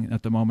writing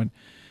at the moment.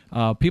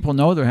 People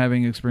know they're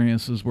having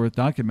experiences worth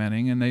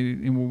documenting,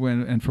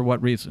 and for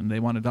what reason? They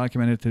want to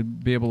document it to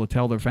be able to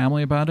tell their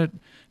family about it.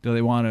 Do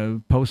they want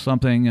to post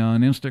something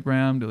on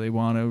Instagram? Do they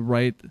want to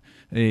write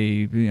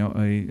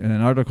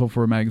an article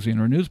for a magazine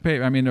or a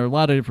newspaper? There are a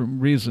lot of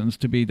different reasons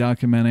to be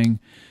documenting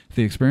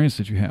the experience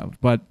that you have.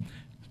 But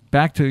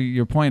back to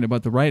your point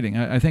about the writing,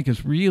 I think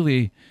it's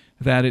really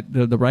that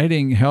the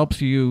writing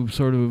helps you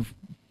sort of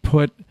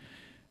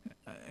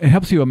it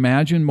helps you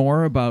imagine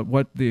more about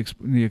what the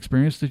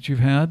experience that you've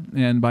had,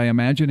 and by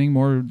imagining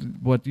more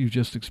what you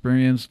just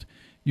experienced,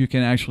 you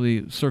can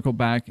actually circle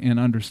back and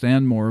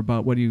understand more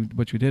about what you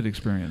did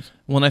experience.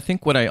 Well, and I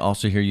think what I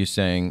also hear you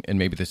saying, and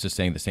maybe this is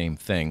saying the same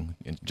thing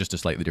in just a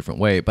slightly different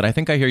way, but I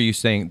think I hear you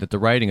saying that the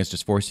writing is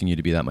just forcing you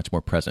to be that much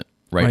more present,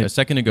 right? A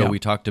second ago, we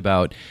talked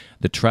about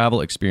the travel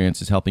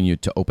experience is helping you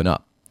to open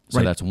up.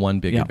 So that's one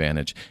big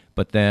advantage.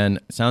 But then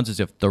it sounds as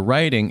if the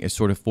writing is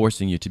sort of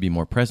forcing you to be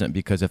more present,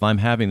 because if I'm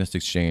having this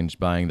exchange,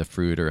 buying the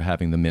fruit or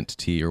having the mint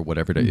tea or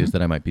whatever it is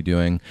that I might be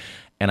doing,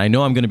 and I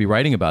know I'm going to be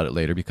writing about it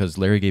later because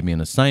Larry gave me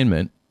an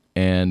assignment,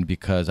 and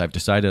because I've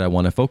decided I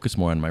want to focus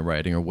more on my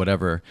writing or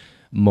whatever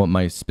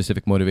my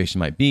specific motivation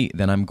might be,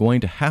 then I'm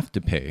going to have to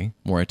pay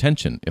more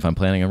attention if I'm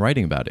planning on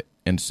writing about it.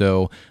 And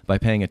so by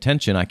paying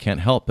attention, I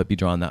can't help but be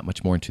drawn that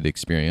much more into the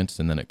experience,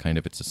 and then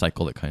it's a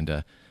cycle that kind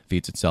of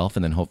feeds itself,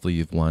 and then hopefully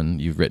you've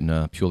written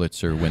a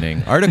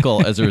Pulitzer-winning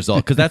article as a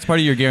result, because that's part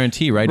of your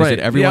guarantee, right? Is that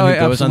everyone who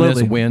goes on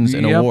this wins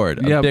an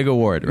award, a big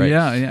award, right?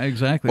 Yeah,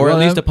 exactly. Or at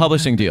least a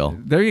publishing deal.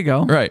 There you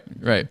go. Right.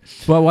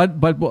 Well,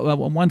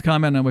 one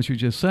comment on what you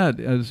just said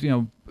is,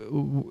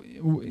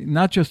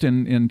 not just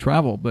in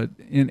travel, but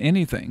in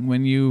anything,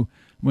 when you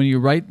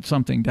write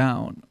something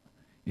down,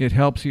 it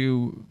helps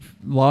you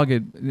log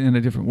it in a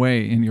different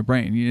way in your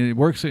brain. It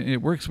works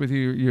with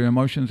your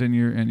emotions and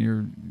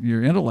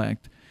your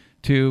intellect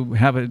to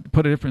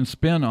put a different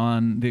spin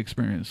on the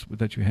experience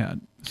that you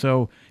had.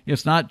 So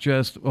it's not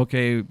just,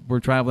 okay, we're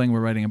traveling, we're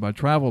writing about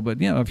travel, but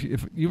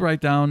if you write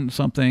down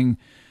something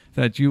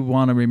that you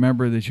want to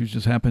remember that you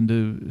just happened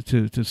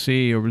to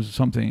see, or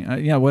something,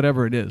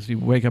 whatever it is, you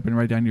wake up and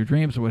write down your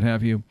dreams or what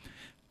have you.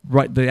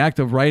 The act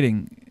of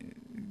writing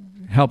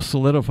helps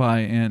solidify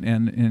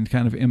and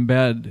kind of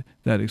embed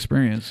that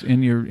experience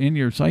in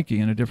your psyche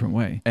in a different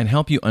way, and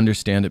help you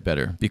understand it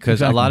better. Because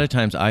a lot of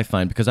times I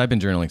find, because I've been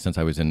journaling since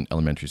I was in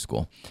elementary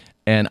school,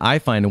 and I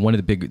find one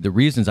of the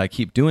reasons I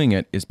keep doing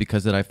it is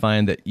because that I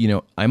find that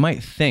I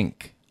might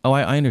think,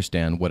 I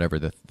understand whatever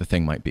the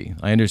thing might be.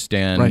 I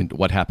understand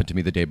what happened to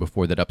me the day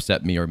before that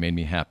upset me or made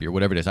me happy or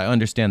whatever it is. I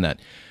understand that,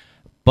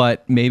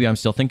 but maybe I'm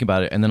still thinking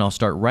about it, and then I'll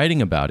start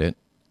writing about it.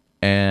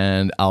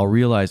 And I'll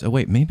realize,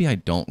 maybe I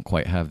don't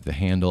quite have the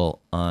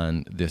handle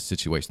on this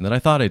situation that I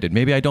thought I did.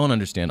 Maybe I don't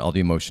understand all the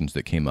emotions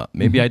that came up.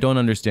 Maybe I don't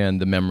understand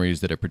the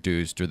memories that it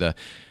produced, or the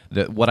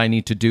what I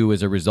need to do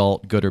as a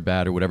result, good or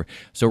bad or whatever.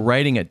 So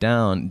writing it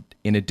down,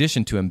 in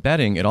addition to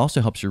embedding, it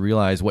also helps you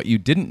realize what you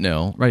didn't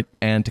know,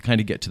 and to kind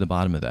of get to the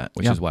bottom of that,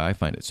 which is why I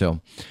find it. So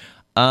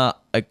A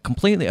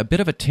bit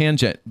of a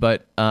tangent,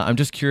 but I'm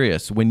just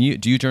curious. Do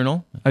you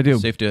journal? I do.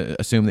 Safe to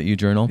assume that you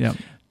journal. Yeah.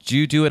 Do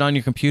you do it on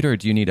your computer, or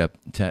do you need to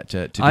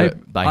do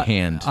it by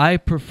hand? I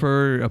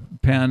prefer a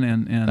pen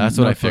and That's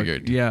what I notebook.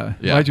 figured. Yeah.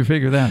 Yeah. Why'd you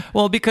figure that?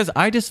 Well, because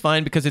I just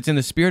find, because it's in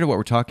the spirit of what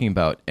we're talking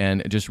about,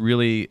 and just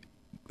really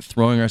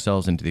throwing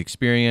ourselves into the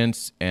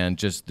experience, and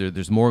just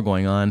there's more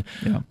going on.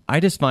 Yeah. I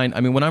just find,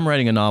 when I'm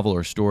writing a novel or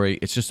a story,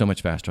 it's just so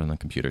much faster on the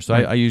computer. So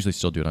Right. I usually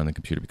still do it on the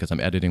computer because I'm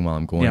editing while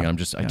I'm going. Yeah.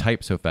 And I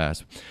type so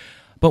fast.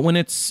 But when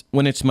it's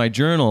my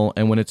journal,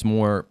 and when it's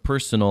more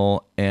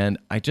personal, and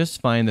I just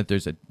find that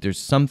there's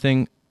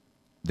something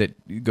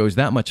that goes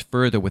that much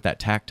further with that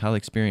tactile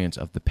experience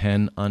of the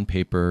pen on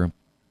paper,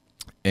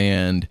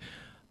 and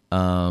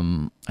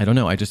I don't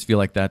know. I just feel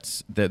like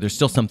there's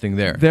still something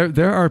there.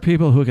 There are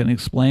people who can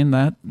explain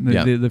that,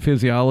 the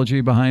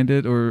physiology behind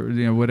it,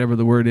 or whatever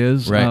the word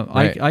is. Right,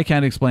 right. I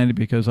can't explain it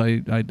because I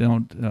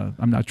don't.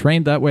 I'm not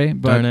trained that way.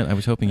 But Darn it! I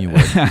was hoping you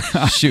would.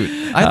 Shoot!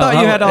 I thought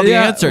you had all the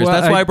answers. Well,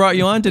 That's why I brought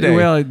you on today.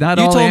 Well, you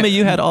told me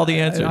you had all the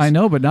answers. I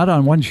know, but not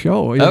on one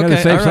show. You got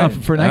to save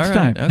something for next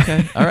time.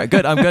 Okay. All right.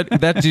 Good. I'm good.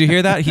 Did you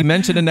hear that? He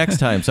mentioned it next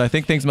time, so I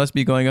think things must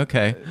be going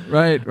okay.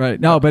 Right.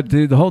 No, but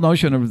the whole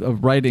notion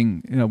of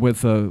writing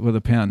with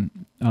a pen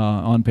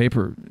on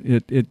paper,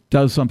 it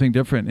does something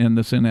different in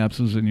the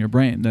synapses in your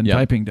brain than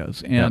typing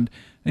does. And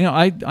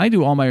I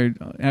do all my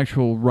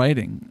actual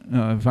writing.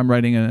 If I'm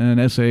writing an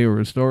essay or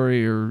a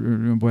story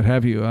or what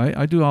have you,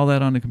 I do all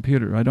that on the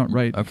computer. I don't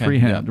write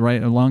freehand,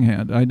 write a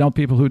longhand. I know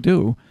people who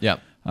do. Yeah.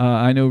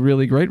 I know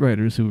really great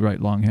writers who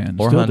write longhand.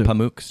 Orhan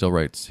Pamuk still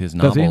writes his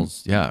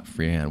novels,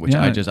 freehand, which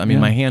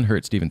my hand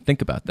hurts to even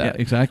think about that.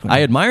 Yeah, exactly.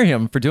 I admire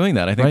him for doing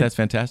that. I think that's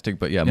fantastic,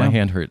 but my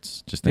hand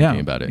hurts just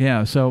thinking about it.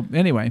 Yeah, so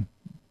anyway.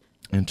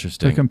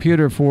 Interesting. The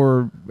computer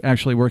for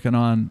actually working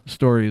on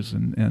stories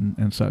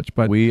and such.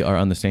 But we are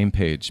on the same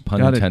page,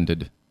 pun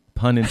intended.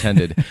 Pun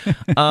intended.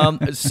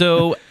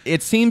 So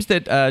it seems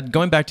that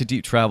going back to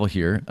deep travel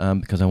here,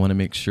 because I want to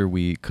make sure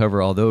we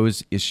cover all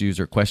those issues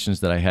or questions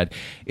that I had,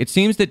 it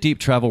seems that deep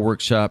travel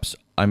workshops,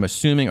 I'm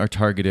assuming, are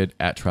targeted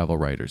at travel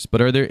writers.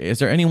 But is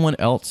there anyone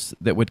else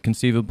that would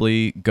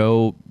conceivably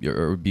go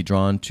or be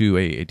drawn to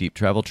a deep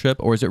travel trip?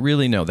 Or is it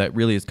really, no, that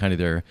really is kind of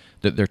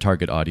their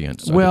target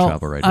audience, the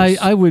travel writers?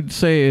 I would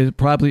say it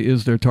probably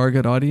is their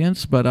target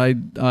audience, but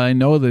I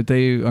know that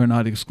they are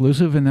not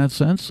exclusive in that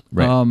sense.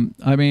 Right.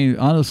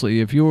 Honestly,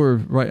 if you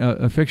were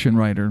a fiction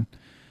writer,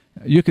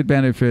 you could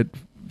benefit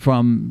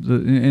from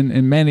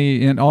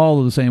in all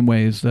of the same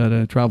ways that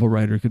a travel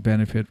writer could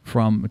benefit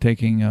from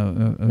taking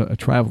a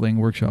traveling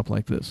workshop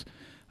like this.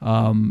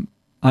 In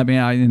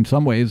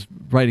some ways,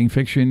 writing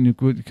fiction, you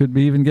could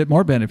even get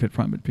more benefit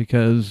from it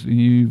because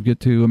you get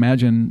to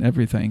imagine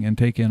everything and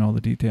take in all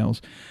the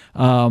details.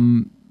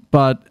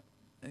 But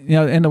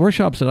in the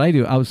workshops that I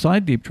do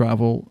outside deep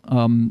travel,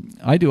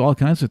 I do all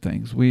kinds of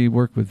things. We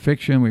work with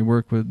fiction, we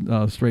work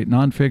with straight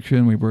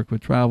nonfiction, we work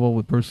with travel,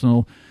 with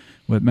personal,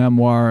 with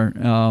memoir.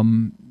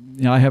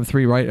 I have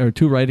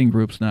two writing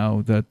groups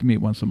now that meet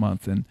once a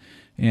month,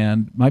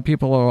 and my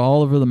people are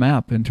all over the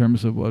map in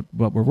terms of what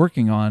we're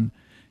working on,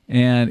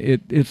 and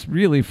it's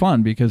really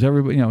fun because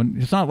everybody,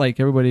 it's not like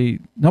nobody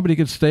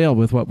gets stale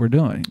with what we're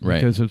doing,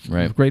 right? Because it's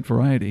great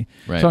variety.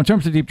 Right. So in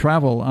terms of deep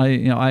travel,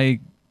 I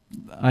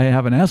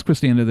haven't asked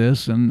Christina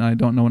this, and I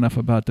don't know enough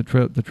about the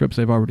trips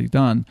they've already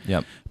done.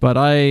 Yep. But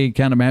I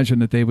can't imagine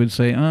that they would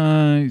say,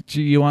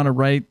 gee, you want to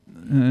write,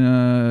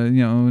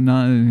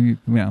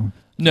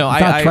 No,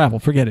 not travel.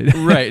 Forget it.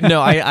 Right. No,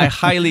 I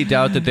highly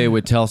doubt that they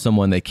would tell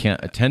someone they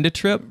can't attend a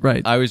trip.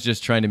 Right. I was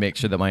just trying to make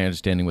sure that my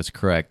understanding was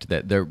correct,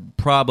 that they're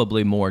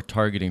probably more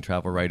targeting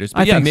travel writers.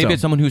 But I think maybe so.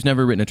 it's someone who's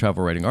never written a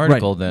travel writing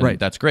article, then right.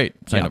 that's great.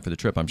 Sign up for the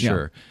trip, I'm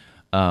sure.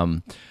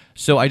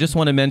 So I just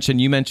want to mention,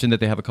 you mentioned that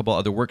they have a couple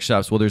other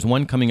workshops. Well, there's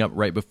one coming up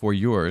right before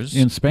yours.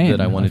 In Spain.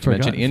 That I wanted to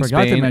mention. In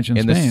Spain,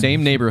 in the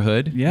same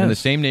neighborhood. Yes. In the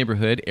same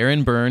neighborhood.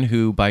 Erin Byrne,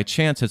 who by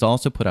chance has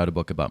also put out a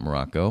book about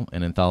Morocco,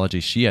 an anthology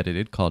she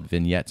edited called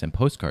Vignettes and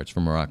Postcards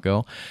from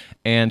Morocco.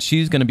 And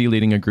she's going to be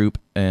leading a group,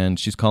 and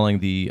she's calling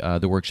the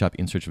workshop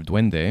In Search of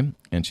Duende,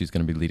 and she's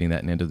going to be leading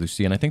that in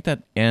Andalusia. And I think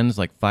that ends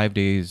like 5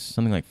 days,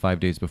 something like 5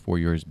 days before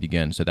yours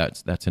begins. So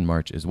that's in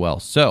March as well.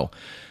 So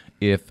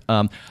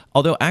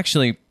although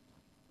actually,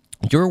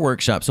 your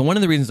workshop. So one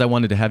of the reasons I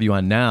wanted to have you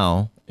on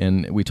now,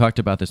 and we talked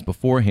about this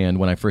beforehand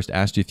when I first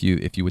asked you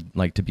if you would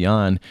like to be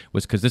on,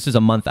 was because this is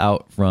a month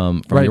out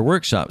from your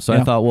workshop. So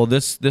I thought, well,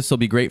 this will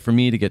be great for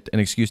me to get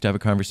an excuse to have a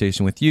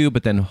conversation with you,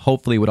 but then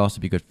hopefully it would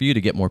also be good for you to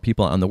get more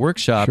people on the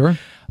workshop. Sure.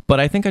 But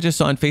I think I just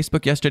saw on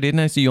Facebook yesterday, didn't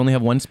I see you only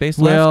have one space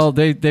left? Well,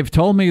 they've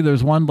told me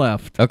there's one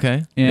left.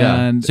 Okay.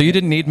 And so you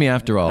didn't need me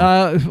after all.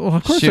 Well,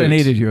 of course I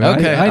needed you.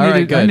 Okay.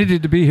 I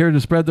needed to be here to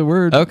spread the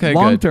word. Okay.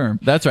 Long good. term.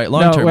 That's right.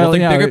 Long term. We'll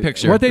think bigger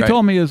picture. What they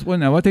told me is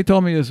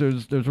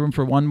there's room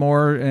for one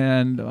more,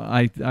 and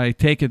I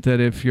take it that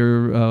if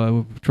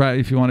you're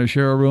if you want to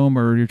share a room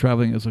or you're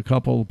traveling as a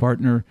couple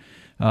partner,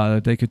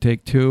 they could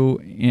take two.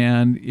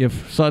 And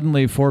if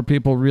suddenly 4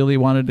 people really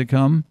wanted to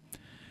come,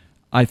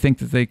 I think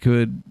that they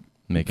could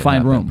make it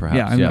find happen, room.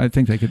 perhaps. I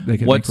think they could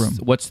make room.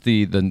 What's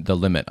the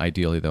limit,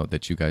 ideally, though,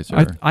 that you guys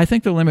are? I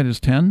think the limit is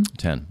 10.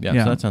 10.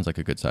 Yeah, so that sounds like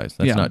a good size.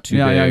 That's not too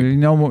big.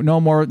 Yeah,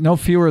 no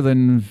fewer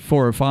than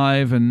 4 or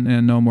 5,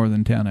 and no more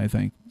than 10, I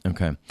think.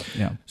 Okay.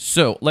 Yeah.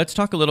 So let's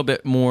talk a little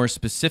bit more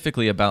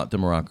specifically about the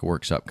Morocco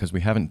workshop, because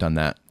we haven't done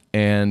that.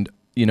 And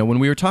when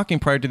we were talking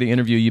prior to the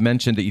interview, you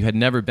mentioned that you had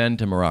never been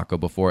to Morocco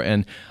before.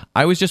 And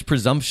I was just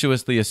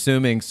presumptuously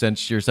assuming,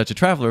 since you're such a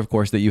traveler, of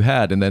course, that you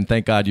had. And then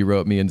thank God you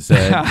wrote me and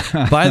said,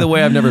 by the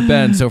way, I've never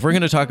been. So if we're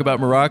going to talk about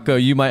Morocco,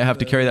 you might have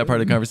to carry that part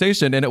of the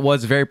conversation. And it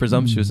was very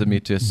presumptuous of me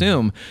to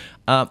assume.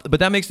 But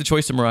that makes the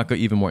choice of Morocco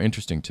even more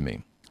interesting to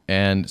me.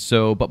 And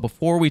so, but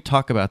before we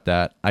talk about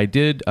that, I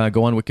did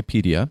go on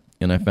Wikipedia,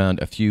 and I found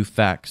a few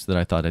facts that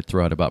I thought I'd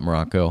throw out about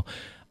Morocco.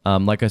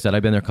 Like I said,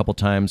 I've been there a couple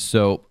times,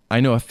 so I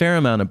know a fair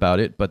amount about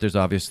it, but there's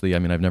obviously,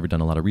 I've never done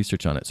a lot of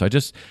research on it. So I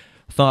just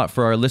thought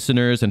for our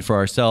listeners and for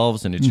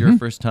ourselves, and it's your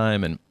first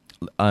time,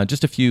 and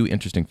just a few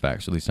interesting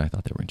facts, or at least I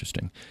thought they were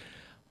interesting.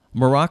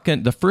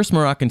 The first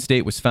Moroccan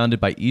state was founded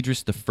by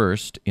Idris I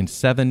in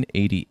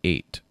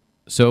 788.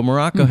 So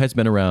Morocco has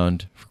been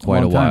around for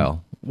quite a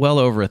while. Well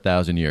over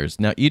 1,000 years.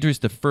 Now, Idris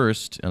I,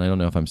 and I don't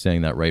know if I'm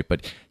saying that right,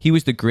 but he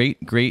was the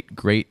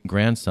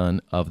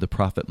great-great-great-grandson of the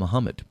Prophet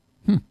Muhammad.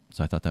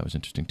 So I thought that was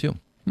interesting too.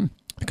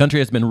 The country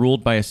has been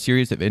ruled by a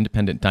series of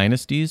independent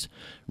dynasties,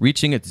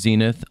 reaching its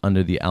zenith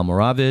under the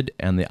Almoravid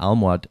and the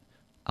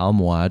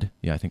Almohad,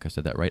 yeah, I think I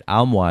said that right,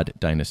 Almohad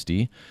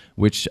dynasty,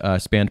 which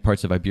spanned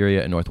parts of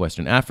Iberia and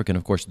northwestern Africa. And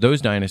of course,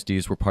 those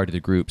dynasties were part of the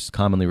groups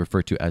commonly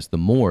referred to as the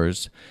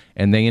Moors,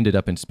 and they ended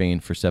up in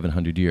Spain for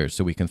 700 years.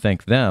 So we can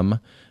thank them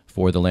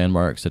for the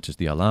landmarks such as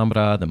the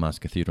Alhambra, the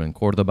Mosque Cathedral in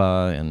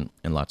Cordoba,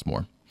 and lots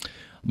more.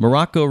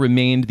 Morocco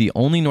remained the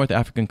only North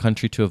African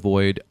country to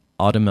avoid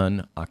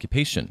Ottoman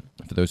occupation.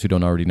 For those who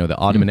don't already know, the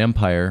Ottoman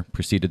Empire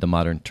preceded the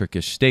modern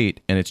Turkish state,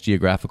 and its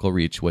geographical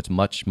reach was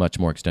much, much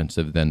more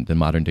extensive than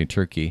modern-day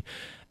Turkey.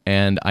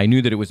 And I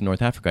knew that it was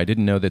North Africa. I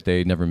didn't know that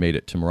they never made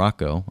it to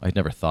Morocco. I'd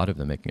never thought of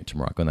them making it to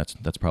Morocco, and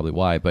that's probably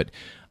why. But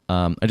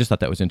I just thought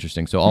that was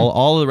interesting. So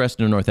all of the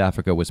rest of North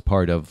Africa was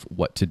part of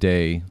what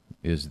today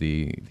is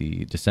the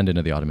descendant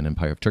of the Ottoman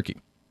Empire of Turkey.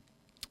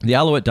 The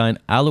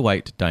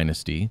Alawite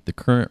dynasty, the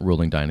current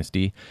ruling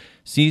dynasty,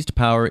 seized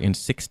power in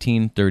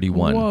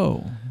 1631.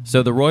 Whoa.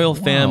 So the royal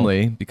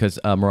family, because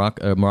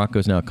Morocco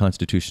is now a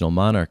constitutional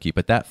monarchy,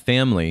 but that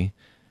family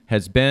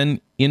has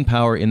been in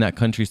power in that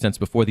country since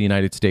before the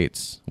United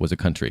States was a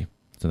country.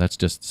 So that's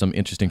just some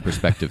interesting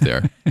perspective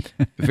there.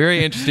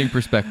 Very interesting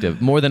perspective.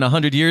 More than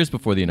 100 years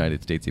before the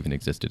United States even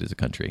existed as a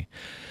country.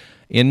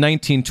 In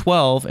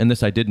 1912, and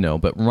this I did know,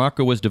 but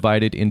Morocco was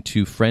divided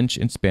into French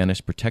and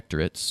Spanish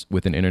protectorates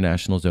with an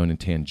international zone in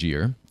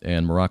Tangier,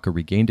 and Morocco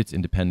regained its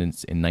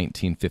independence in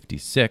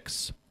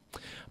 1956.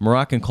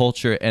 Moroccan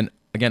culture, and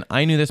again,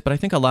 I knew this, but I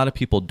think a lot of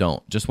people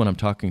don't, just when I'm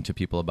talking to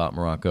people about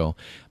Morocco.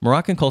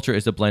 Moroccan culture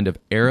is a blend of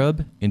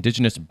Arab,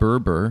 indigenous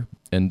Berber,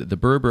 and the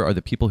Berber are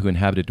the people who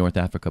inhabited North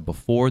Africa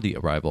before the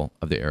arrival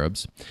of the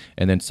Arabs,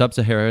 and then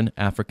sub-Saharan,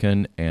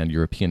 African, and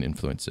European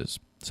influences.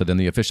 So then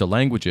the official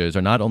languages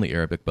are not only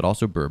Arabic, but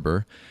also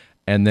Berber.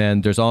 And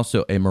then there's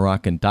also a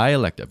Moroccan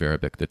dialect of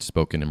Arabic that's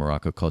spoken in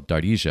Morocco called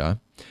Darija.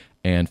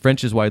 And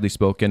French is widely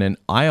spoken. And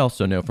I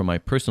also know from my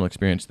personal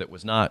experience that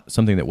was not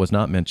something that was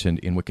not mentioned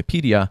in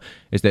Wikipedia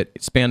is that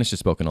Spanish is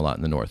spoken a lot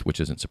in the north,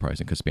 which isn't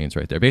surprising because Spain's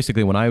right there.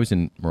 Basically, when I was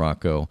in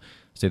Morocco,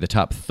 say the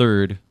top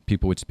third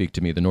people would speak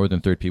to me, the northern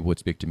third people would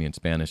speak to me in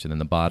Spanish, and then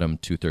the bottom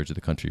 2/3 of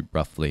the country,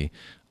 roughly,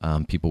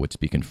 people would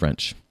speak in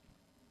French.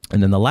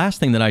 And then the last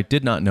thing that I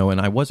did not know,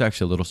 and I was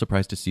actually a little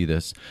surprised to see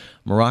this,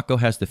 Morocco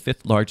has the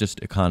 5th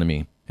largest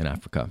economy in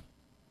Africa.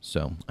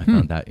 So I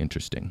found that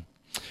interesting.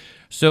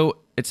 So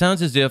it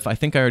sounds as if, I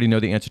think I already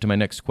know the answer to my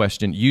next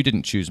question. You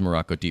didn't choose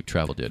Morocco, Deep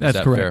Travel did. That's Is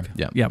that correct.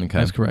 fair? Yeah, okay.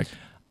 That's correct.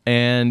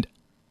 And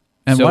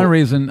so, one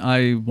reason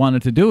I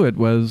wanted to do it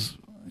was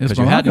because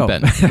you hadn't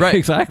been. Right.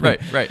 Exactly.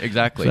 Right,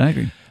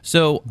 exactly.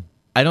 So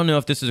I don't know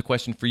if this is a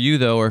question for you,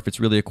 though, or if it's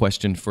really a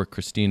question for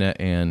Christina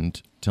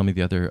and tell me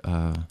the other...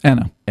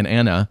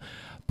 Anna.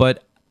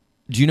 But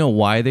do you know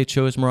why they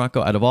chose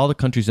Morocco? Out of all the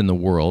countries in the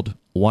world,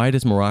 why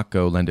does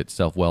Morocco lend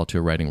itself well to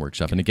a writing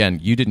workshop? And again,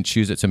 you didn't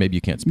choose it, so maybe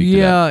you can't speak to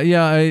that.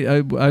 Yeah,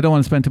 I don't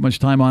want to spend too much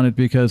time on it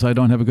because I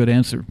don't have a good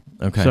answer.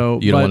 Okay. So,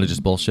 you don't want to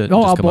just bullshit?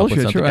 No, I'll come bullshit,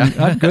 up with sure.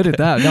 I'm good at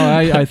that. No,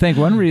 I think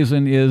one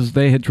reason is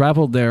they had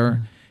traveled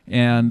there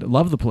and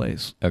loved the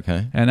place.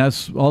 Okay. And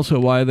that's also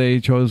why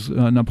they chose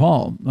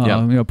Nepal,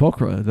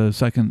 Pokhara, the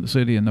second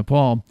city in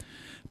Nepal,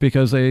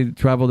 because they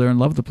traveled there and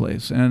loved the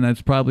place. And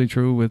that's probably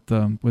true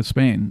with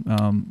Spain.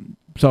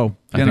 So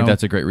I think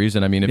that's a great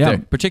reason. I mean, if they're,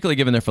 particularly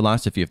given their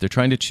philosophy, if they're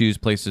trying to choose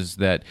places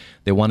that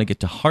they want to get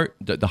to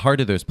the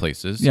heart of those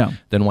places,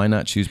 then why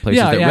not choose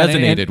places that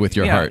resonated with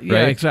your heart, right?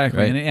 Yeah, exactly.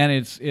 Right? And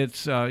it's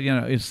it's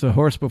the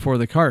horse before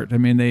the cart. I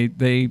mean,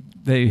 they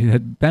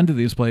had been to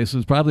these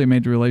places, probably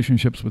made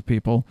relationships with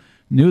people,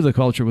 knew the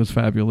culture was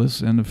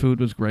fabulous and the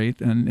food was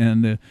great,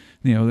 and the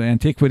the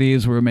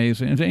antiquities were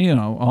amazing, and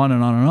on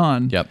and on and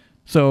on. Yep.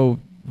 So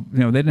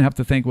they didn't have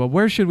to think, well,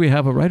 where should we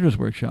have a writer's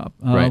workshop?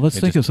 Right. Let's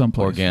It think just of some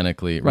place.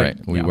 organically, right?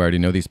 We Yeah. already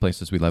know these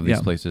places. We love these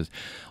Yeah. places.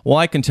 Well,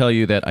 I can tell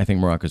you that I think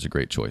Morocco is a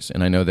great choice,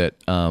 and I know that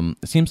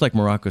it seems like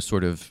Morocco is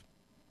sort of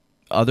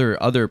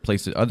other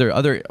places. I've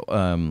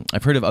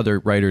heard of other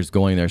writers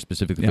going there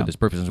specifically Yeah. for this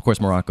purpose. And of course,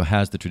 Morocco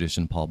has the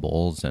tradition, Paul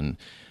Bowles, and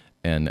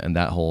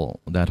that whole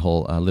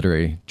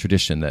literary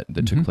tradition that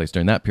took place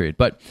during that period.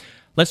 But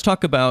let's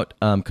talk about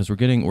because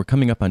we're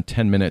coming up on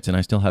 10 minutes, and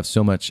I still have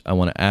so much I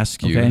want to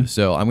ask you. Okay.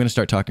 So I'm going to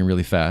start talking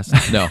really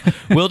fast. No,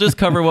 we'll just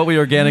cover what we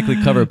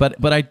organically cover.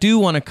 But I do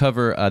want to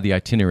cover the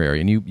itinerary,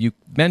 and you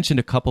mentioned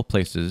a couple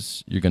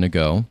places you're going to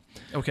go.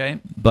 Okay.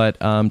 But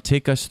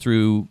take us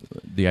through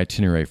the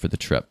itinerary for the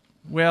trip.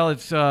 Well,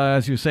 it's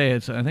as you say. I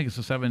think it's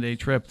a 7-day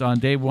trip. On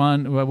day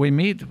one, well, we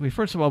meet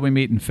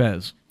in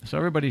Fez. So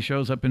everybody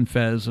shows up in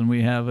Fez, and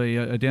we have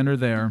a dinner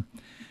there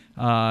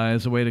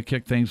as a way to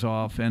kick things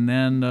off. And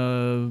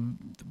then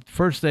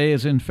first day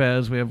is in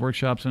Fez. We have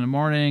workshops in the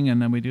morning, and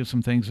then we do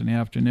some things in the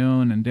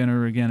afternoon, and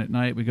dinner again at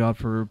night. We go out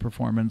for a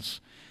performance.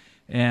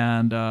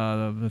 And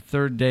the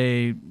third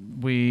day,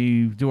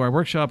 we do our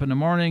workshop in the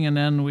morning, and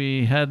then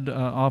we head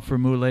off for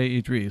Moulay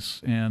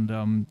Idris.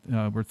 And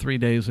we're 3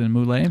 days in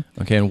Moulay.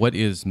 Okay, and what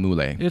is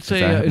Moulay? It's I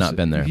have not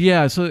been there.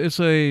 Yeah, so it's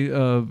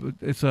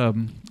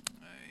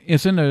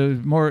in a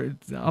more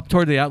up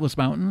toward the Atlas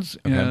Mountains,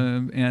 Okay.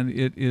 and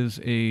it is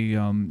a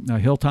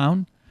hill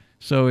town.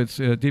 So it's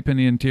deep in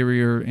the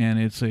interior, and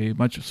it's a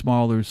much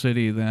smaller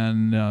city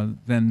than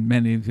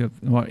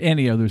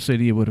any other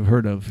city you would have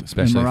heard of,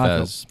 Especially in Morocco.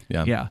 Fez.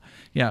 Yeah.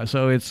 Yeah.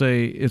 So it's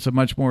a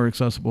much more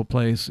accessible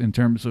place in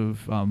terms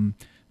of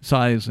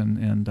size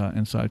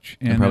and such,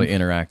 And probably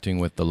interacting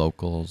with the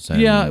locals. And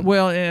yeah,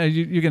 well,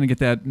 you're going to get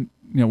that,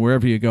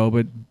 wherever you go,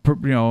 but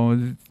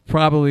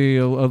probably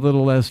a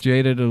little less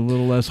jaded, a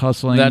little less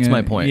hustling. That's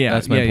my point. Yeah,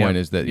 That's my point.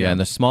 yeah. Is that in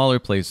the smaller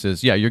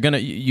places,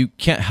 you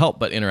can't help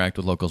but interact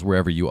with locals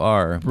wherever you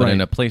are. But Right.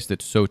 in a place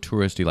that's so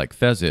touristy like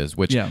Fez is,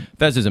 which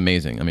Fez is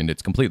amazing. I mean,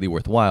 it's completely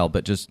worthwhile.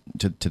 But just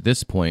to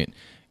this point,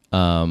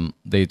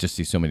 they just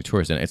see so many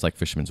tourists, and it's like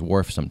Fisherman's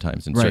Wharf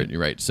sometimes.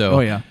 Right.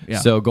 So,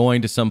 so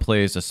going to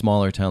someplace, a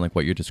smaller town like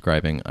what you're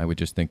describing, I would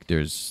just think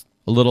there's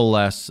a little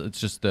less. It's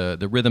just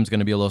the rhythm's going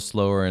to be a little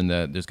slower, and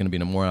there's going to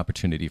be more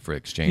opportunity for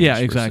exchange. Yeah,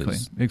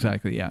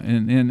 exactly. Yeah,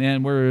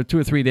 and we're 2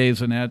 or 3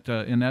 days in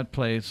that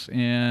place,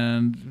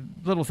 and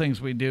little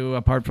things we do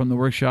apart from the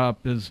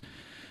workshop is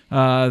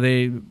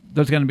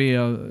there's going to be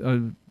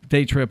a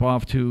day trip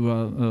off to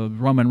a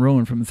Roman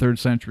ruin from the 3rd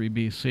century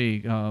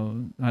BC.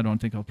 I don't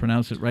think I'll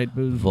pronounce it right.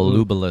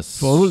 Volubilis.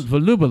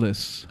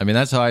 Volubilis. I mean,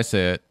 that's how I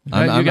say it.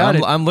 You got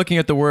it. I'm looking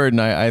at the word, and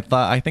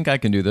I think I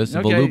can do this.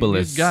 Okay,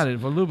 Volubilis. you got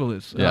it.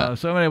 Volubilis. Yeah.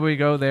 So anyway, we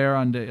go there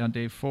on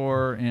day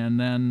 4, and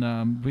then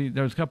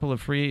there's a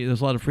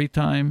lot of free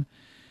time.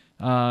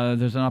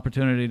 There's an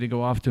opportunity to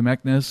go off to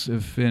Meknes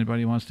if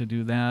anybody wants to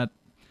do that.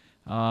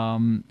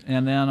 And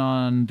then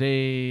on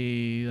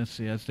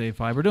that's day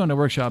 5. We're doing the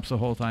workshops the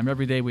whole time.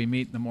 Every day we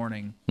meet in the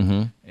morning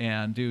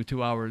and do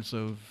 2 hours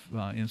of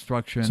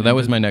instruction. So that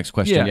was my next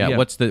question. Yeah.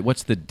 What's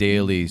the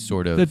daily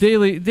sort of? The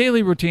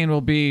daily routine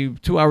will be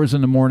 2 hours in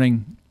the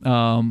morning.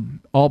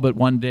 All but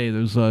one day.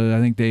 There's I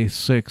think day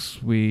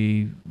 6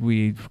 we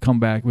come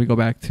back. We go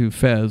back to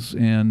Fez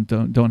and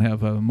don't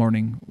have a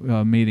morning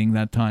meeting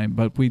that time.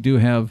 But we do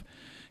have,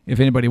 if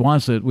anybody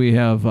wants it, we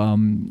have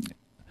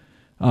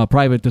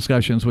private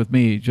discussions with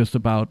me just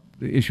about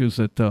the issues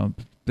that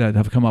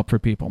have come up for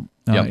people.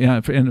 From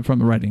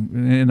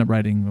the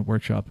writing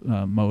workshop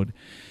mode.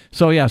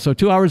 So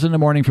 2 hours in the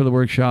morning for the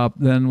workshop.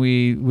 Then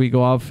we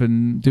go off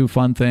and do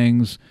fun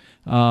things.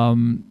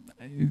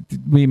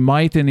 We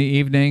might in the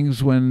evenings,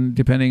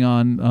 depending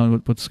on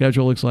what the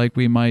schedule looks like,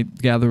 we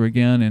might gather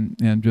again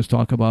and just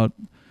talk about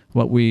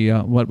what we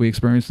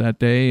experienced that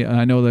day.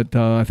 I know that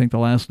I think the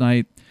last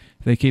night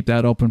they keep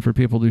that open for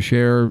people to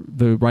share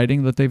the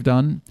writing that they've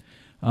done.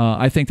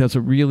 I think that's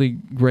a really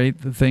great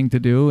thing to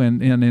do,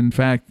 and in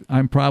fact,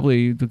 I'm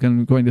probably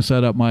going to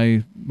set up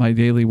my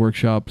daily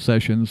workshop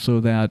sessions so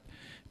that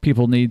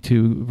people need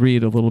to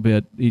read a little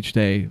bit each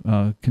day,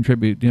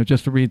 contribute,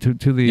 just to read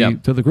to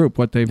the group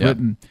what they've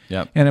written.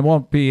 Yep. And it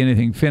won't be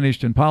anything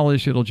finished and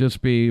polished. It'll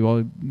just be,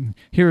 well,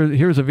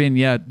 here's a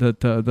vignette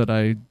that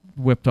I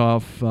whipped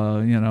off.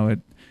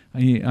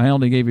 I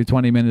only gave you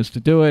 20 minutes to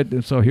do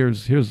it, so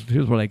here's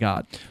what I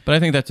got. But I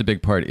think that's a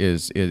big part.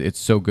 It's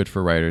so good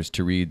for writers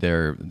to read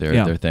their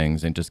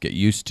things and just get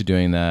used to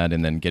doing that,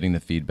 and then getting the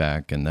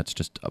feedback, and that's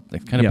just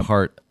kind of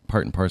part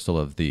and parcel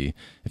of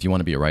if you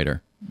want to be a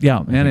writer.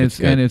 Yeah, and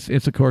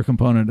it's a core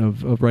component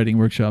of writing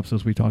workshops,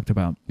 as we talked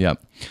about. Yeah.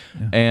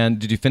 And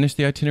did you finish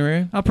the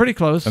itinerary? Pretty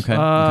close.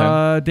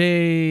 Okay.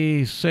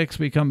 Day 6,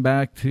 we come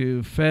back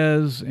to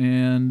Fez,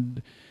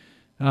 and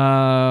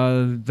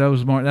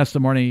that's the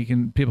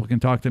morning people can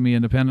talk to me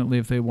independently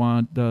if they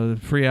want.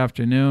 Free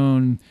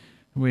afternoon,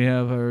 we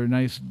have our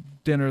nice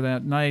dinner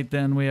that night.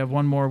 Then we have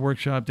one more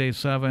workshop, day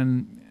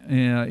 7.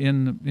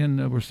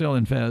 We're still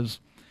in Fez.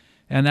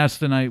 And that's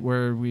the night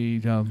where we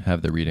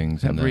have the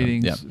readings. have and the,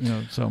 readings.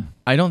 Yeah. So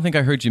I don't think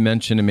I heard you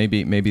mention, and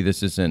maybe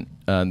this isn't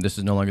this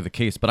is no longer the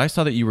case, but I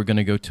saw that you were going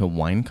to go to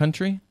wine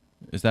country.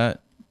 Is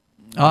that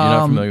you're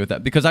not familiar with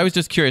that? Because I was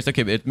just curious.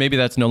 Okay, maybe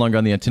that's no longer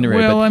on the itinerary.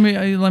 Well, but,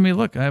 let me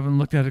look. I haven't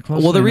looked at it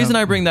closely. well, the reason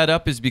I bring that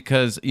up is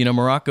because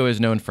Morocco is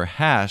known for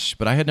hash,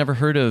 but I had never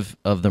heard of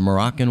the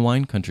Moroccan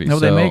wine country. No,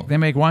 so, they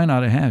make wine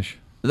out of hash.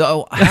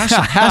 Oh,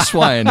 hash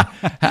wine.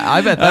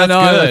 I bet that's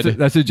no, good.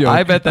 That's a joke.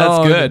 I bet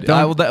that's good.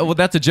 Well,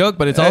 that's a joke,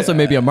 but it's also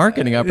maybe a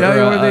marketing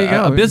there you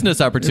go. a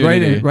business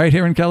opportunity. Right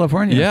here in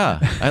California. Yeah.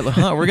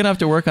 We're going to have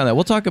to work on that.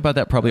 We'll talk about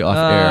that probably off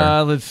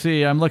air. Let's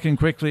see. I'm looking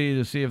quickly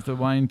to see if the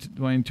wine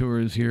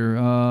tour is here.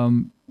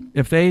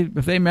 If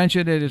they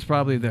mention it, it's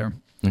probably there.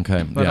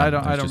 Okay. But yeah, I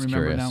don't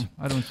remember curious. now.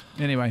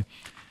 Anyway.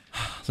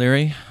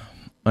 Larry,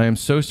 I am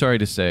so sorry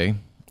to say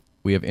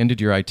we have ended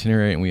your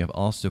itinerary, and we have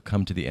also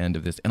come to the end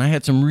of this. And I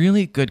had some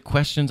really good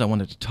questions I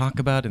wanted to talk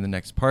about in the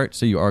next part,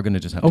 so you are going to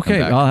just have to come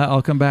back.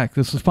 I'll come back.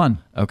 This is fun.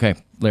 Okay,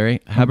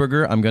 Larry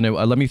Habiger, I'm going to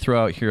let me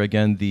throw out here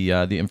again the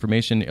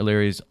information,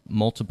 Larry's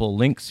multiple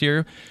links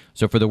here.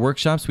 So for the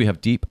workshops, we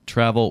have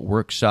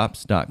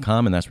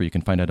deeptravelworkshops.com, and that's where you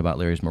can find out about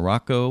Larry's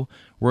Morocco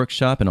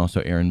workshop and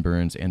also Aaron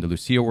Burns'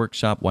 Andalusia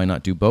workshop. Why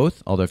not do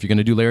both? Although if you're going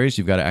to do Larry's,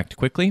 you've got to act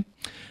quickly.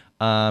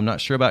 I'm not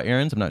sure about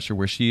Aaron's. I'm not sure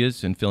where she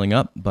is in filling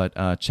up,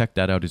 but check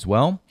that out as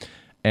well.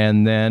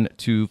 And then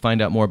to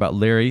find out more about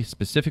Larry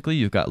specifically,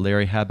 you've got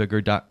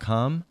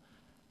larryhabiger.com.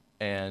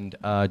 And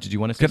did you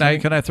want to say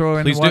something? Can I throw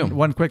in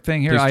one quick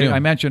thing here? I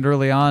mentioned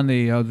early on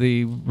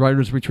the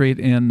writers retreat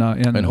in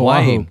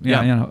Hawaii. Oahu.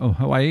 Yeah, in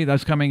Hawaii.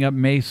 That's coming up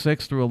May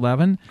 6th through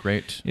 11.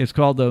 Great. It's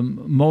called the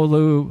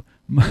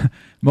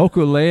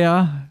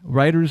Mokulea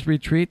Writers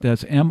Retreat.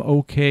 That's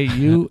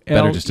Mokulea.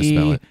 Better just to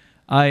spell it.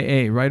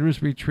 IA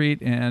Writers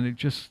Retreat, and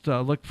just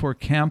look for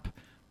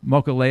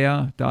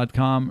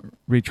campmokulea.com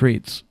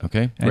retreats.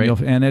 Okay, and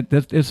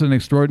great. It's an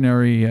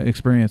extraordinary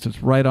experience.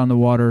 It's right on the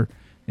water.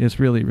 It's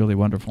really, really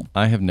wonderful.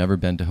 I have never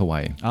been to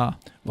Hawaii.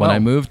 When I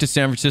moved to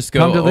San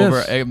Francisco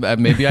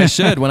maybe I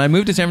should. When I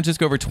moved to San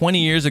Francisco over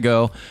 20 years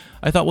ago,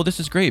 I thought, well, this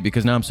is great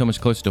because now I'm so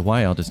much closer to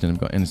Hawaii. I'll just end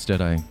up going.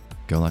 Instead, I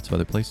go lots of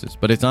other places,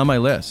 but it's on my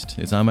list.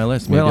 Maybe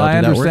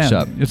I'll do that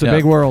workshop. It's a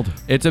big world.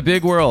 It's a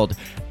big world.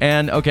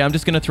 And okay, I'm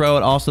just going to throw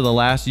out also the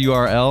last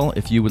URL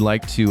if you would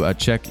like to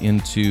check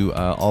into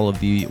all of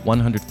the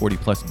 140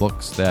 plus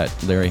books that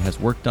Larry has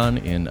worked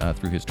on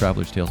through his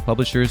Traveler's Tales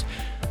publishers.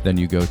 Then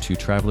you go to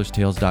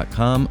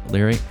travelerstales.com.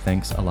 Larry,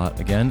 thanks a lot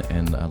again,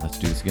 and let's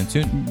do this again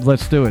soon.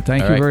 Let's do it.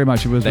 Thank you very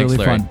much. It was really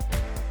fun.